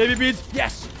beans.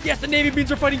 Yes, the navy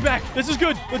beans are fighting back. This is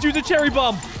good. Let's use a cherry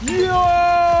bomb.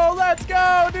 Yo, let's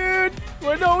go, dude.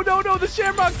 Wait, no, the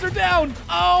shamrocks are down.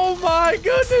 Oh, my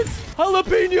goodness.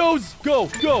 Jalapenos! Go!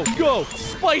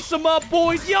 Spice them up,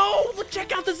 boys! Yo!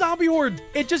 Check out the zombie horde!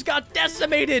 It just got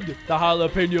decimated! The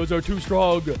jalapenos are too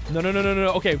strong. No.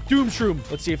 Okay, Doom Shroom.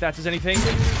 Let's see if that does anything.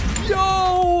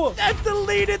 Yo! That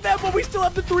deleted them, but we still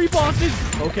have the 3 bosses.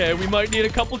 Okay, we might need a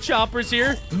couple choppers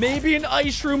here. Maybe an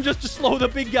ice shroom just to slow the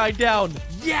big guy down.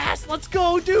 Yes, let's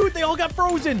go, dude. They all got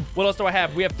frozen. What else do I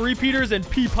have? We have 3 Peters and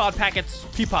Peapod packets.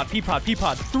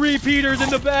 Peapod. 3 Peters in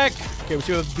the back. Okay, we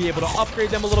should be able to upgrade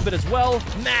them a little bit as well.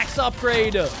 Max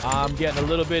upgrade. I'm getting a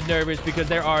little bit nervous because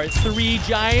there are 3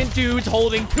 giant dudes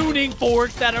holding tuning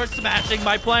forks that are smashing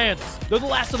my plants. They're the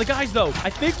last of the guys, though. I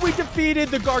think we defeated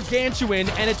the gargantuan,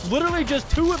 and it's literally just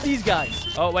 2 of these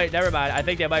guys. Oh, wait, never mind. I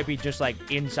think they might be just, like,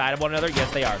 inside of one another.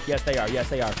 Yes, they are.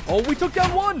 Oh, we took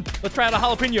down 1. Let's try out a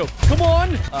jalapeno. Come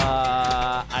on.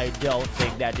 I don't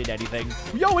think that did anything.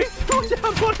 Yo, we threw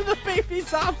down one of the baby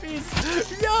zombies.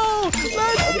 Yo,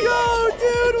 let's go,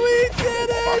 dude. We did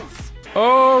it.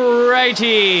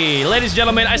 Alrighty, ladies and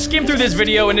gentlemen, I skimmed through this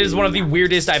video and it is one of the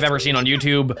weirdest I've ever seen on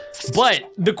YouTube,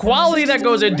 but the quality that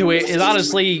goes into it is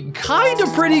honestly kind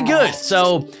of pretty good.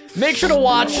 So make sure to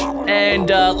watch and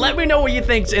let me know what you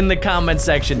think in the comment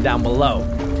section down below.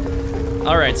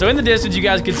 All right, so in the distance, you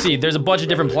guys can see there's a bunch of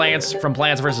different plants from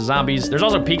Plants vs. Zombies. There's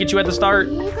also Pikachu at the start,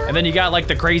 and then you got like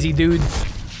the crazy dude.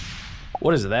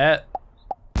 What is that?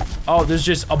 Oh, there's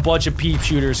just a bunch of pea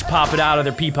shooters popping out of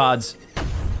their pea pods.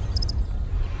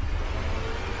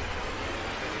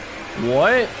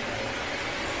 What?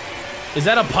 Is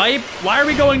that a pipe? Why are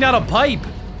we going down a pipe?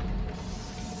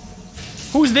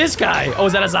 Who's this guy? Oh,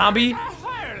 is that a zombie?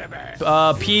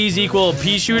 Peas equal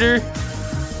pea shooter?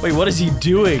 Wait, what is he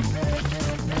doing?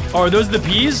 Oh, are those the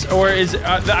peas? Or is,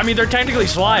 I mean, they're technically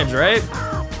slimes, right?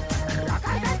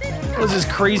 What is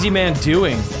this crazy man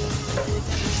doing?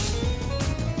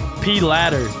 Pea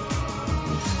ladder.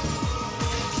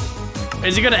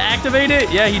 Is he gonna activate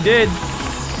it? Yeah, he did.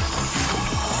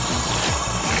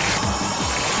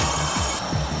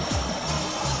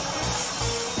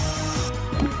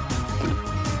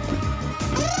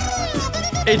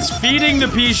 It's feeding the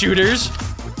pea shooters.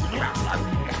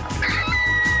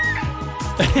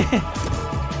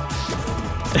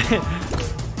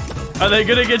 Are they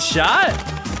gonna get shot?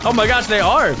 Oh my gosh, they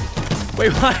are.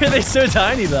 Wait, why are they so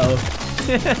tiny though?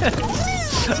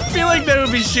 I feel like they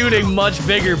would be shooting much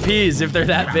bigger peas if they're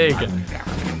that big.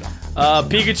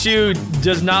 Pikachu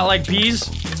does not like peas?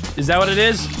 Is that what it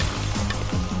is?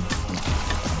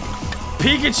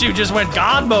 Pikachu just went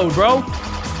God mode, bro.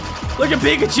 Look at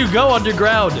Pikachu go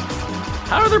underground.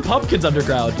 How are there pumpkins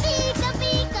underground?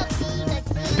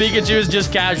 Pikachu is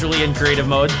just casually in creative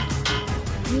mode.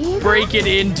 Breaking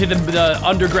into the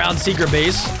underground secret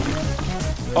base.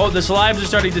 Oh, the slimes are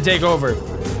starting to take over.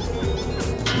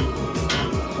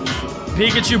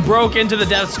 Pikachu broke into the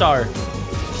Death Star.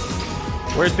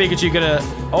 Where's Pikachu gonna...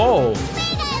 Oh.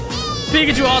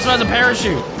 Pikachu also has a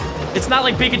parachute. It's not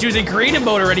like Pikachu's in creative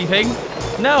mode or anything.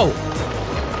 No.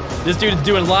 This dude is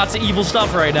doing lots of evil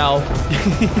stuff right now.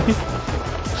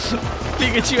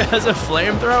 Pikachu has a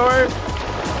flamethrower?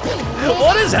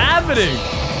 What is happening?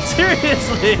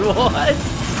 Seriously, what?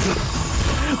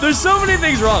 There's so many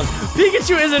things wrong.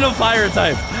 Pikachu isn't a fire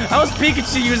type. How is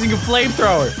Pikachu using a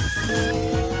flamethrower?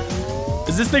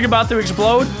 Is this thing about to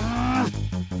explode?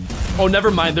 Oh,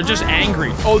 never mind. They're just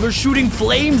angry. Oh, they're shooting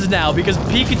flames now because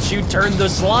Pikachu turned the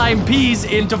slime peas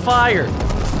into fire.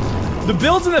 The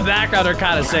builds in the background are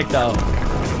kind of sick, though.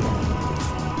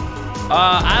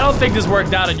 I don't think this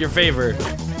worked out in your favor.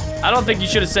 I don't think you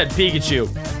should have said Pikachu.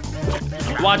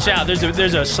 Watch out.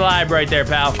 There's a slime right there,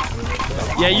 pal.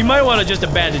 Yeah, you might want to just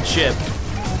abandon ship.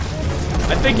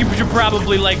 I think you should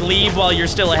probably, like, leave while you're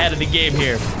still ahead of the game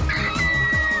here.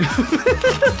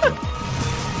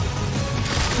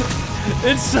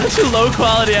 It's such a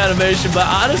low-quality animation, but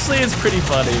honestly, it's pretty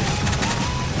funny.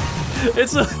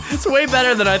 It's way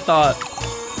better than I thought.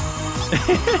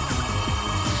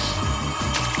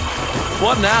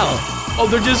 What now? Oh,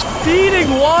 they're just feeding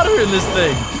water in this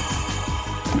thing.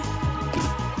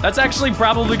 That's actually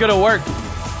probably gonna work.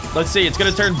 Let's see, it's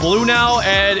gonna turn blue now,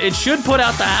 and it should put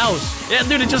out the house. Yeah,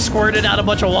 dude, it just squirted out a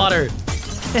bunch of water.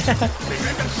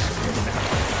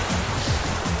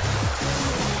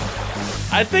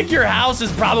 I think your house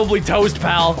is probably toast,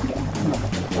 pal.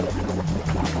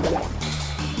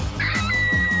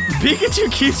 Pikachu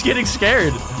keeps getting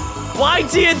scared. Why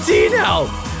TNT now?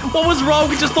 What was wrong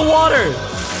with just the water?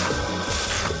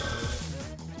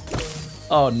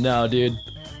 Oh no, dude.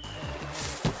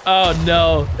 Oh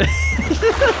no.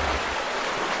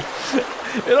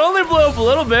 It only blew up a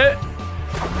little bit.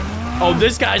 Oh,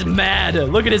 this guy's mad.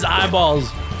 Look at his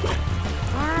eyeballs.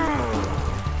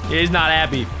 He's not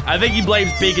happy. I think he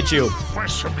blames Pikachu.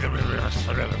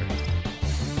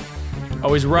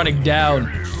 Oh, he's running down.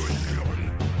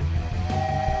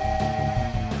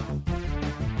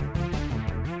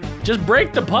 Just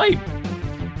break the pipe.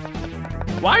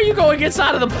 Why are you going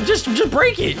inside of the... Just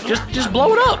break it. Just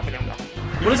blow it up.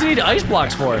 What does he need ice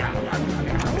blocks for?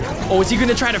 Oh, is he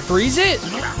gonna try to freeze it?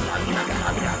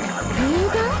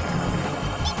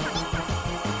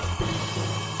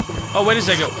 Oh, wait a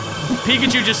second.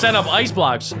 Pikachu just set up ice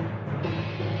blocks.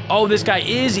 Oh, this guy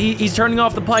is... He's turning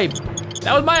off the pipe.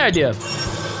 That was my idea.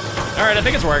 All right, I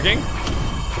think it's working.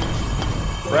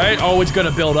 Right? Oh, it's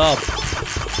gonna build up.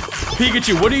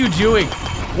 Pikachu, what are you doing?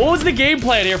 What was the game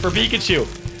plan here for Pikachu?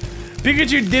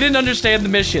 Pikachu didn't understand the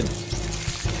mission.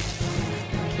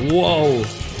 Whoa.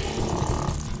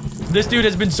 This dude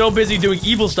has been so busy doing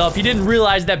evil stuff, he didn't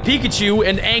realize that Pikachu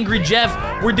and Angry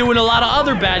Jeff were doing a lot of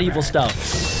other bad evil stuff.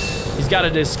 He's got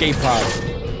an escape pod.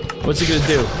 What's he gonna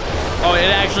do? Oh,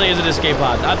 it actually is an escape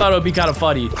pod. I thought it would be kind of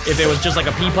funny if it was just like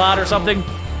a pea pod or something.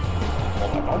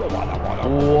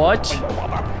 What?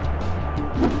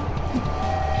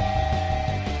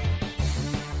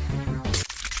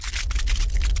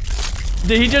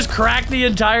 Did he just crack the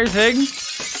entire thing?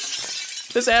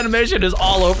 This animation is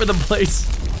all over the place.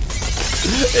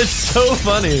 It's so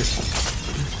funny.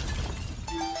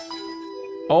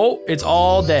 Oh, it's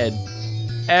all dead.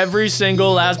 Every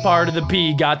single last part of the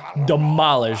pea got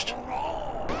demolished.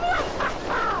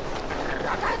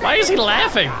 Why is he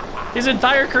laughing? His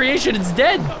entire creation is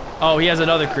dead. Oh, he has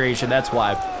another creation, that's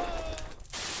why.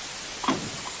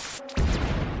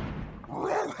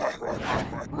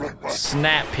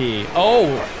 Snap pea.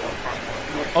 Oh.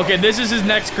 Okay, this is his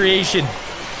next creation.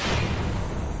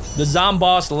 The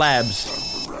Zomboss Labs.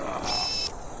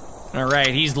 All right,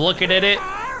 he's looking at it.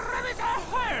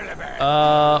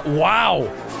 Wow.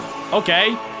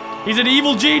 Okay. He's an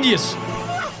evil genius.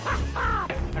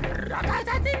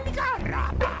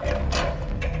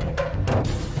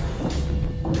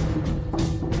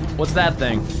 What's that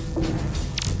thing?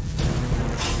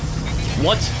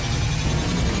 What?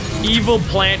 Evil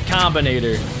plant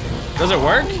combinator. Does it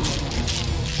work?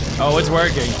 Oh, it's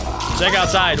working. Check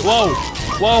outside. Whoa.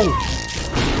 Whoa.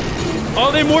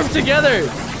 Oh, they morphed together.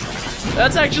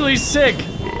 That's actually sick.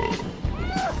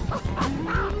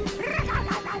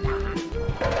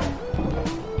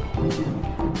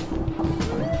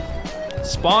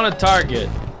 Spawn a target.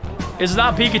 It's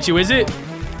not Pikachu, is it?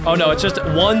 Oh no, it's just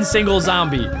one single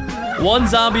zombie. One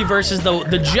zombie versus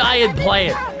the giant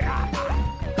plant.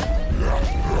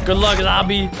 Good luck,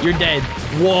 zombie. You're dead.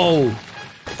 Whoa.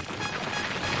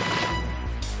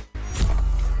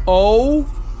 Oh.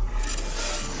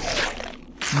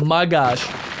 My gosh.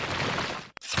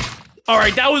 All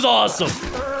right, that was awesome.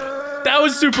 That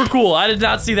was super cool. I did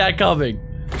not see that coming.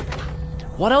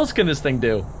 What else can this thing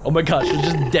do? Oh my gosh, it's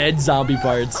just dead zombie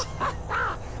parts.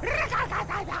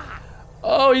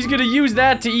 Oh, he's gonna use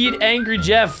that to eat Angry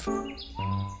Jeff. Are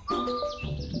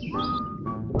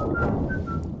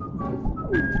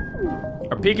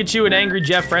Pikachu and Angry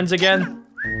Jeff friends again?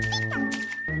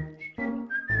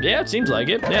 Yeah, it seems like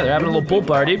it. Yeah, they're having a little pool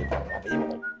party.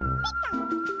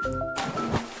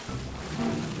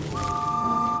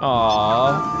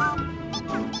 Aww.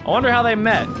 I wonder how they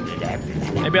met.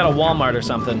 Maybe at a Walmart or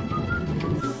something.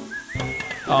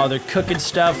 Oh, they're cooking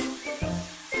stuff.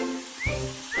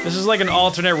 This is like an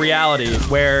alternate reality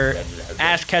where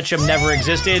Ash Ketchum never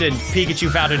existed and Pikachu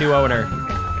found a new owner.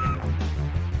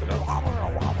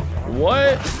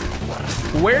 What?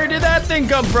 Where did that thing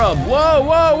come from? Whoa,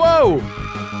 whoa, whoa!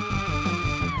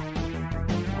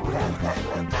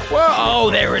 Whoa, oh,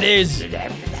 there it is.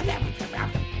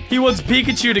 He wants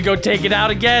Pikachu to go take it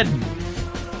out again.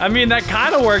 I mean, that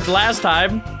kind of worked last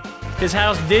time. His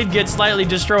house did get slightly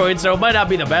destroyed, so it might not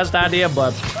be the best idea,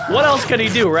 but what else can he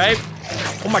do, right?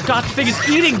 Oh my god, the thing is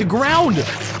eating the ground!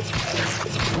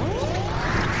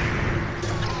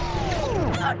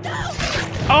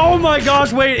 Oh my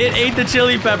gosh, wait, it ate the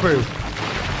chili pepper.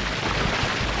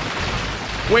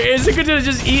 Wait, is it gonna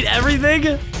just eat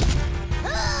everything?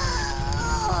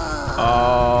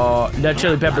 Oh, that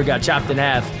chili pepper got chopped in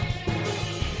half.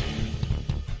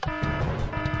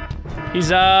 He's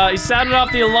sounded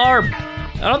off the alarm.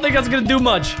 I don't think that's gonna do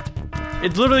much.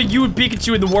 It's literally you and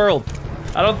Pikachu in the world.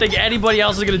 I don't think anybody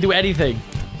else is gonna do anything.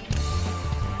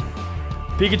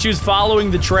 Pikachu's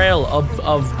following the trail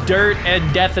of dirt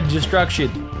and death and destruction.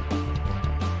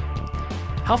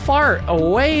 How far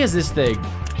away is this thing?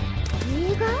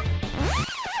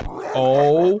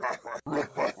 Oh.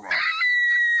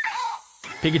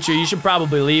 Pikachu, you should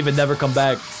probably leave and never come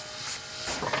back.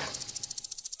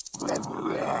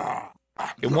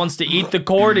 It wants to eat the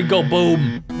cord and go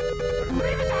boom.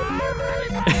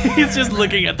 He's just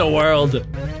looking at the world.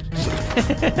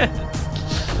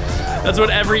 That's what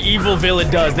every evil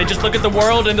villain does. They just look at the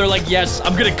world and they're like, yes,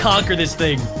 I'm gonna conquer this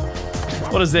thing.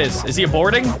 What is this? Is he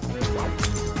aborting?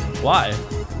 Why?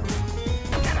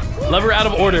 Lever out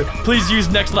of order. Please use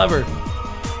next lever.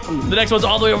 The next one's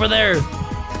all the way over there.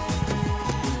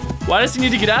 Why does he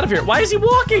need to get out of here? Why is he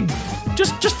walking?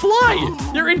 Just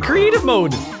fly. You're in creative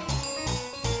mode.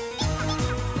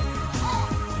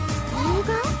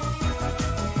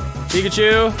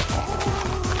 Pikachu.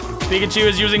 Pikachu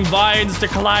is using vines to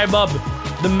climb up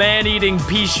the man-eating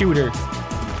pea shooter.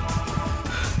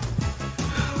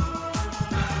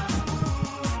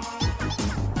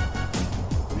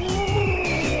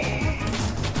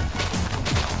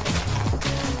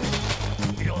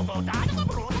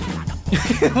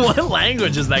 What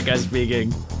language is that guy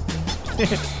speaking?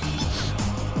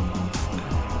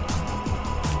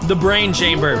 The brain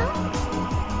chamber.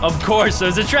 Of course,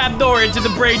 there's a trapdoor into the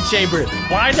brain chamber.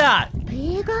 Why not?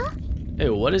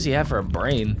 Ew, what does he have for a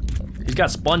brain? He's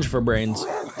got sponge for brains.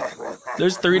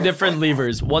 There's 3 different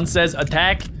levers. One says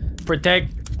attack,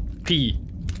 protect, P.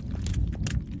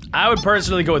 I would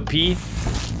personally go with P.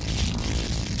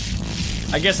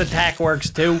 I guess attack works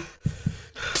too.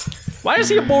 Why is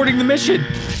he aborting the mission?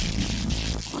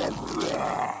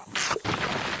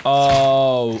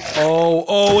 Oh,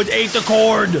 it ate the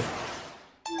cord.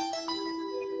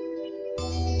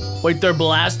 Wait, they're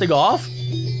blasting off?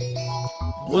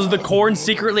 Was the corn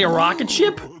secretly a rocket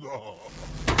ship?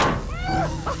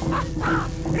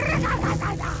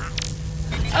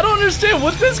 I don't understand.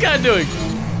 What's this guy doing?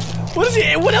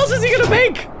 What else is he gonna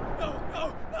make?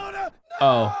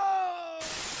 Oh.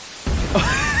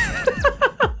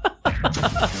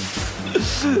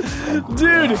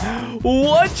 Dude,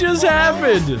 what just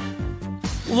happened?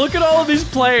 Look at all of these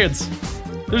plants.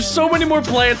 There's so many more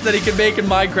plants that he can make in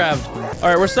Minecraft. All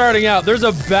right, we're starting out. There's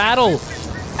a battle.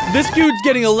 This dude's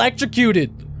getting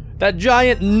electrocuted. That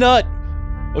giant nut.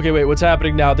 Okay, wait, what's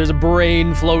happening now? There's a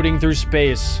brain floating through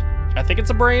space. I think it's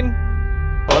a brain.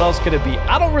 What else could it be?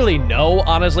 I don't really know,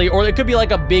 honestly. Or it could be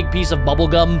like a big piece of bubble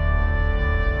gum.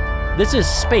 This is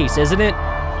space, isn't it?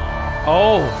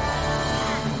 Oh.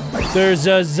 There's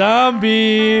a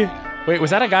zombie. Wait,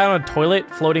 was that a guy on a toilet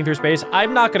floating through space?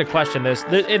 I'm not gonna question this.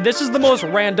 This is the most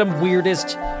random,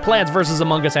 weirdest Plants vs.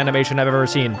 Among Us animation I've ever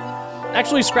seen.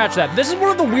 Actually, scratch that. This is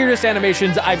one of the weirdest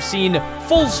animations I've seen,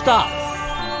 full stop.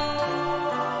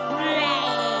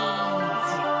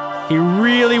 He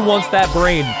really wants that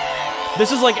brain.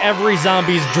 This is like every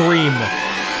zombie's dream.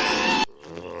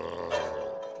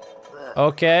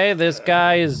 Okay, this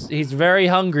guy he's very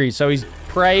hungry, so he's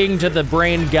praying to the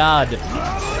brain god.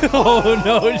 Oh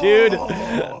no, dude.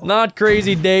 Not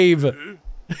Crazy Dave.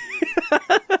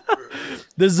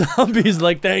 The zombie's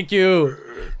like, thank you.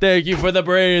 Thank you for the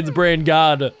brains, brain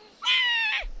god.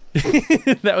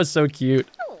 That was so cute.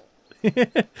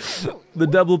 The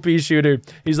double P shooter.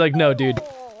 He's like, no, dude.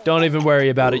 Don't even worry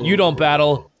about it. You don't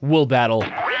battle, we'll battle.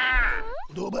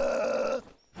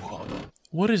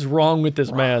 What is wrong with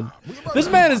this man? This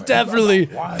man is definitely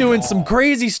doing some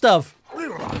crazy stuff.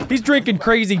 He's drinking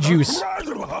crazy juice.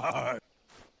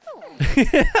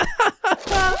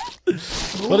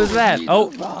 What is that?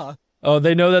 Oh. Oh,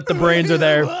 they know that the brains are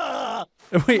there.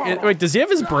 Wait, does he have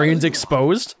his brains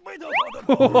exposed?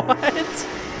 What?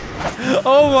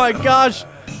 Oh my gosh.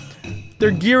 They're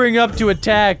gearing up to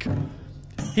attack.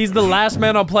 He's the last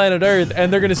man on planet Earth,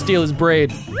 and they're gonna steal his brain.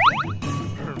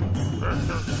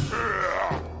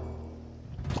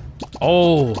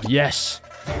 Oh, yes.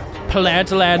 Plant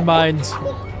landmines.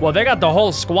 Well, they got the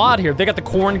whole squad here. They got the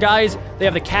corn guys, they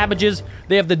have the cabbages,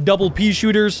 they have the double pea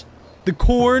shooters, the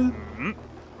corn,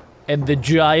 and the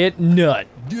giant nut.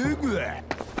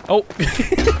 Oh.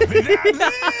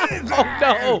 Oh,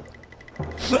 no.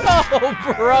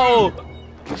 Oh, bro.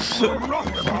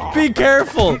 Be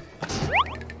careful.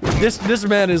 This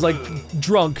man is like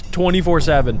drunk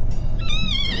 24/7.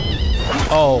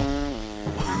 Oh.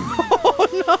 Oh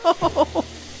no.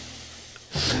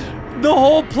 The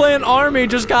whole plant army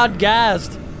just got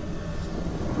gassed.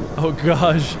 Oh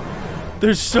gosh.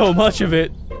 There's so much of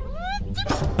it.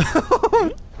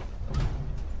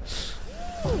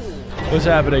 What's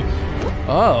happening?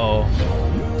 Oh.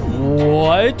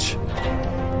 What?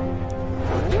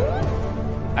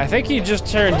 I think he just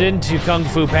turned into Kung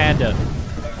Fu Panda.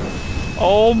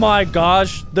 Oh my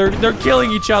gosh, they're killing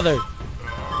each other.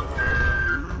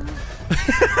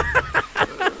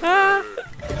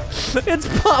 It's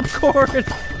popcorn.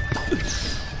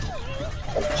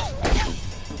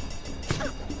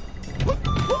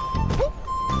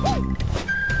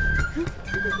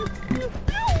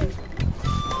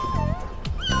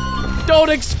 Don't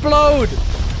explode.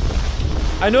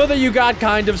 I know that you got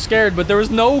kind of scared, but there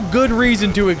was no good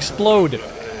reason to explode.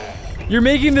 You're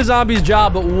making the zombies'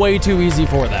 job way too easy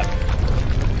for them.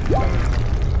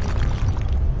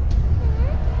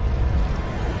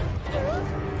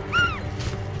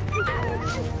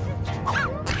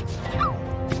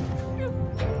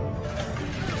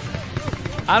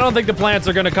 I don't think the plants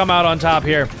are gonna come out on top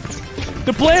here.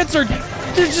 The plants are,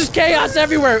 there's just chaos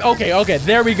everywhere. Okay,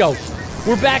 there we go.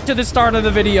 We're back to the start of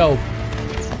the video.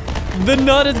 The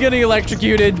nut is getting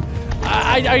electrocuted.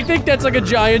 I think that's like a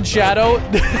giant shadow.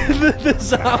 The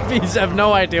zombies have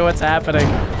no idea what's happening.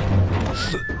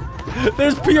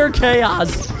 There's pure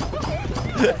chaos.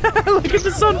 Look at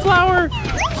the sunflower.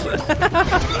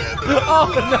 Oh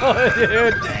no,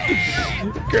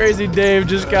 dude. Crazy Dave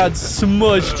just got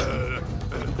smushed.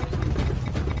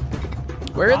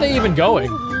 Where are they even going?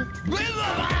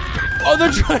 Oh,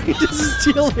 they're trying to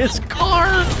steal his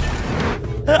car.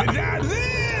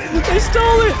 They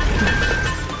stole it.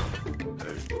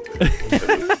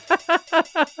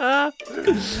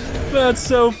 That's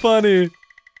so funny.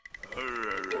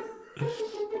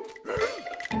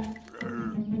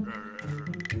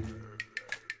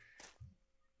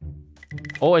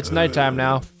 Oh, it's nighttime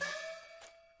now.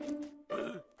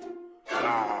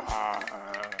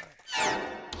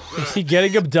 Is he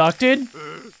getting abducted?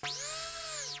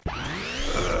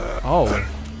 Oh.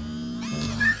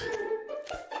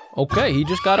 Okay, he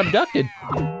just got abducted.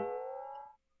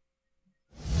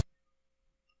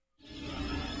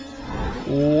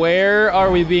 Where are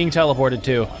we being teleported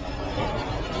to?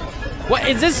 What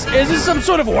is this? Is this some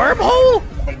sort of wormhole?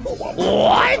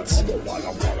 What?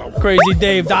 Crazy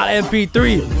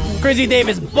Dave.mp3. Crazy Dave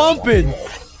is bumping.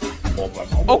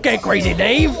 Okay, Crazy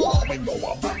Dave.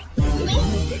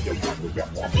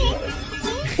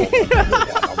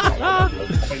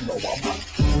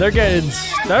 They're getting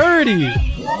sturdy.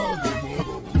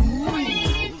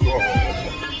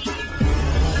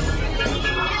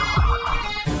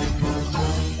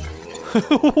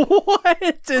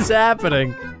 What is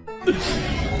happening?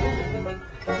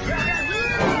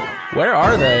 Where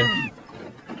are they?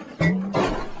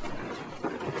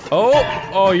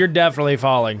 Oh, you're definitely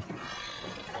falling.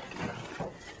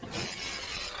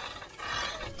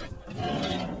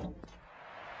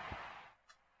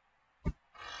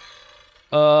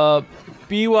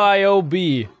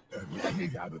 BYOB.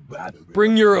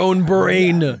 Bring your own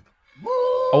brain.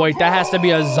 Oh wait, that has to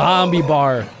be a zombie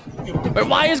bar. But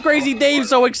why is Crazy Dave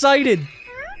so excited?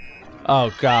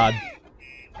 Oh God.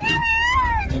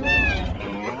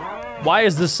 Why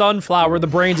is the sunflower the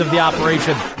brains of the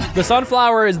operation? The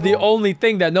sunflower is the only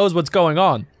thing that knows what's going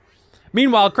on.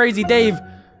 Meanwhile, Crazy Dave,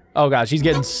 oh gosh, he's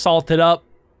getting salted up.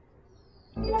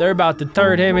 They're about to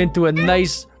turn him into a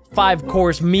nice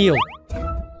 5-course meal.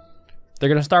 They're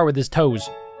gonna start with his toes.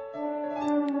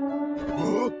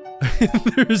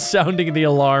 They're sounding the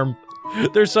alarm.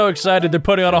 They're so excited, they're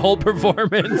putting on a whole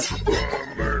performance.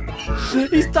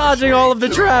 He's dodging all of the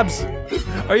traps.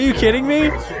 Are you kidding me?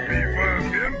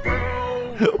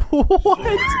 What?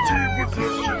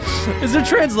 Is there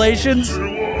translations?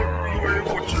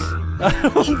 I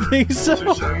don't think so.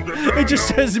 It just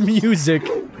says music.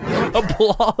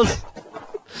 Applause.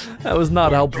 That was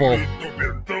not helpful.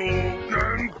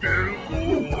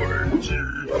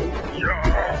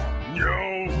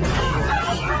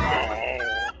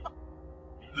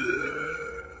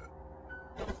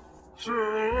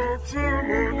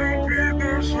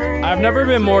 I've never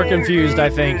been more confused, I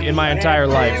think, in my entire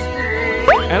life.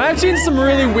 And I've seen some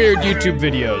really weird YouTube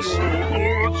videos.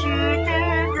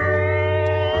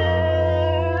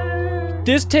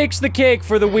 This takes the cake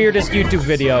for the weirdest YouTube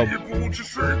video.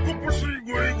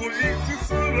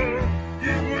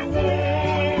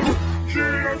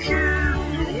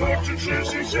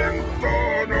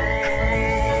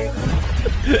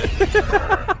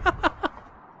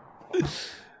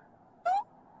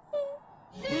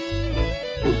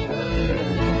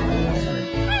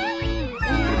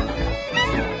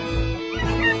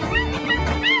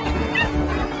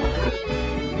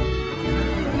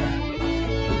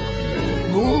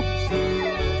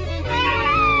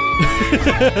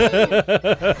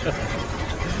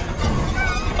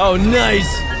 Oh, nice.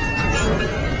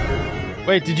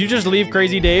 Wait, did you just leave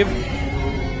Crazy Dave?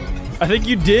 I think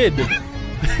you did.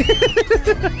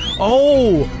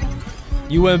 Oh,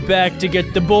 you went back to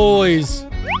get the boys.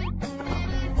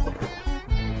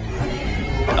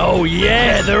 Oh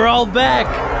yeah, they're all back.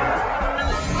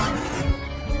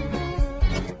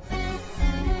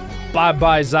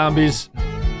 Bye-bye, zombies.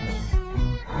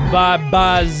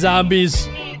 Bye-bye, zombies.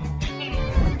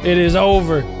 It is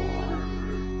over.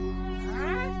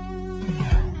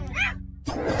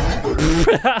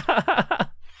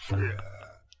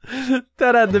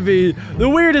 That had to be the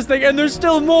weirdest thing, and there's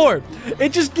still more.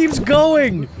 It just keeps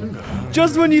going.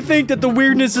 Just when you think that the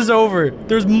weirdness is over,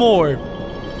 there's more.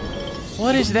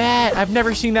 What is that? I've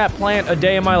never seen that plant a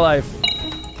day in my life.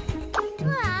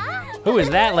 Who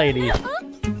is that lady?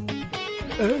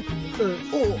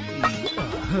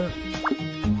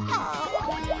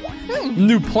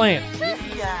 New plant.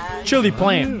 Chili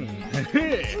plant.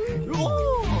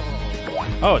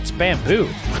 Oh, it's bamboo.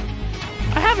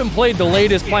 I haven't played the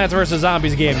latest Plants vs.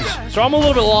 Zombies games, so I'm a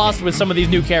little bit lost with some of these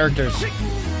new characters.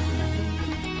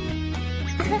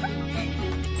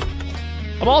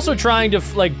 I'm also trying to,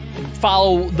 like,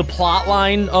 follow the plot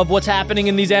line of what's happening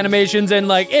in these animations, and,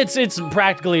 like, it's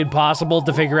practically impossible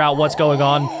to figure out what's going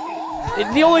on.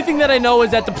 The only thing that I know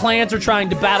is that the plants are trying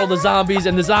to battle the zombies,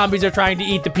 and the zombies are trying to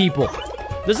eat the people.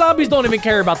 The zombies don't even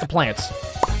care about the plants.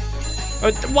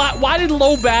 Why did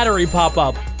low battery pop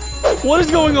up? What is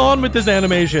going on with this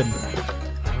animation?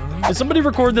 Did somebody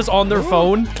record this on their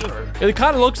phone? It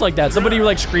kind of looks like that. Somebody,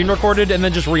 like, screen recorded and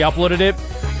then just re-uploaded it,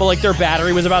 but, like, their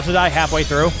battery was about to die halfway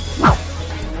through.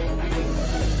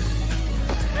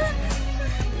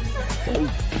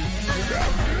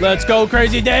 Let's go,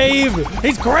 Crazy Dave!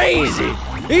 He's crazy!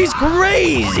 He's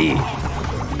crazy!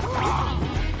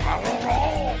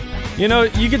 You know,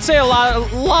 you could say a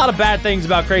lot of bad things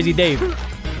about Crazy Dave,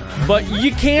 but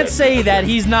you can't say that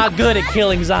he's not good at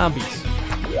killing zombies.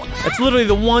 That's literally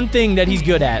the one thing that he's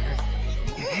good at.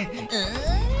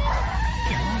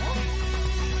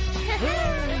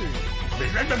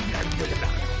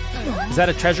 Is that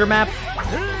a treasure map?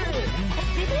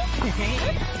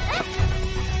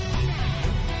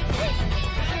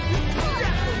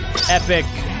 Epic.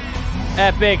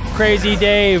 Epic. Crazy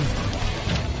Dave.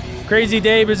 Crazy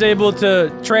Dave is able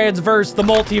to transverse the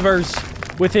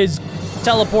multiverse with his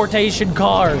teleportation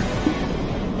car.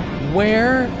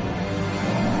 Where?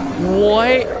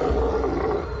 What?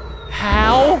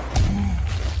 How?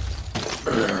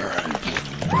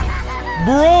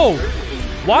 Bro,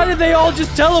 why did they all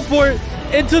just teleport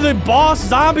into the boss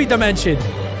zombie dimension?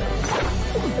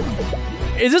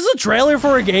 Is this a trailer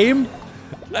for a game?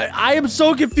 I am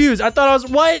so confused. I thought I was,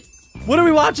 what? What are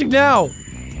we watching now?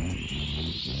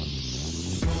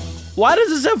 Why does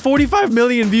this have 45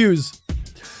 million views?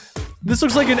 This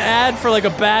looks like an ad for like a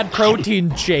bad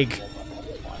protein shake.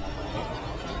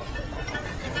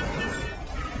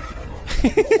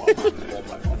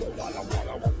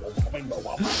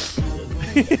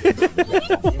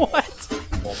 What?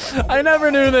 I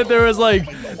never knew that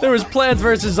there was Plants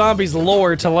vs. Zombies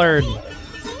lore to learn.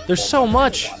 There's so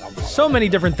much, so many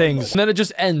different things. And then it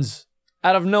just ends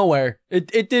out of nowhere. It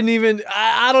didn't even,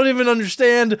 I don't even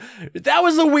understand. That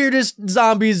was the weirdest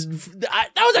zombies.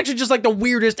 That was actually just like the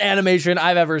weirdest animation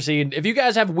I've ever seen. If you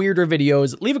guys have weirder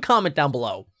videos, leave a comment down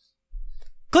below.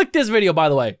 Click this video, by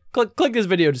the way. Click this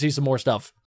video to see some more stuff.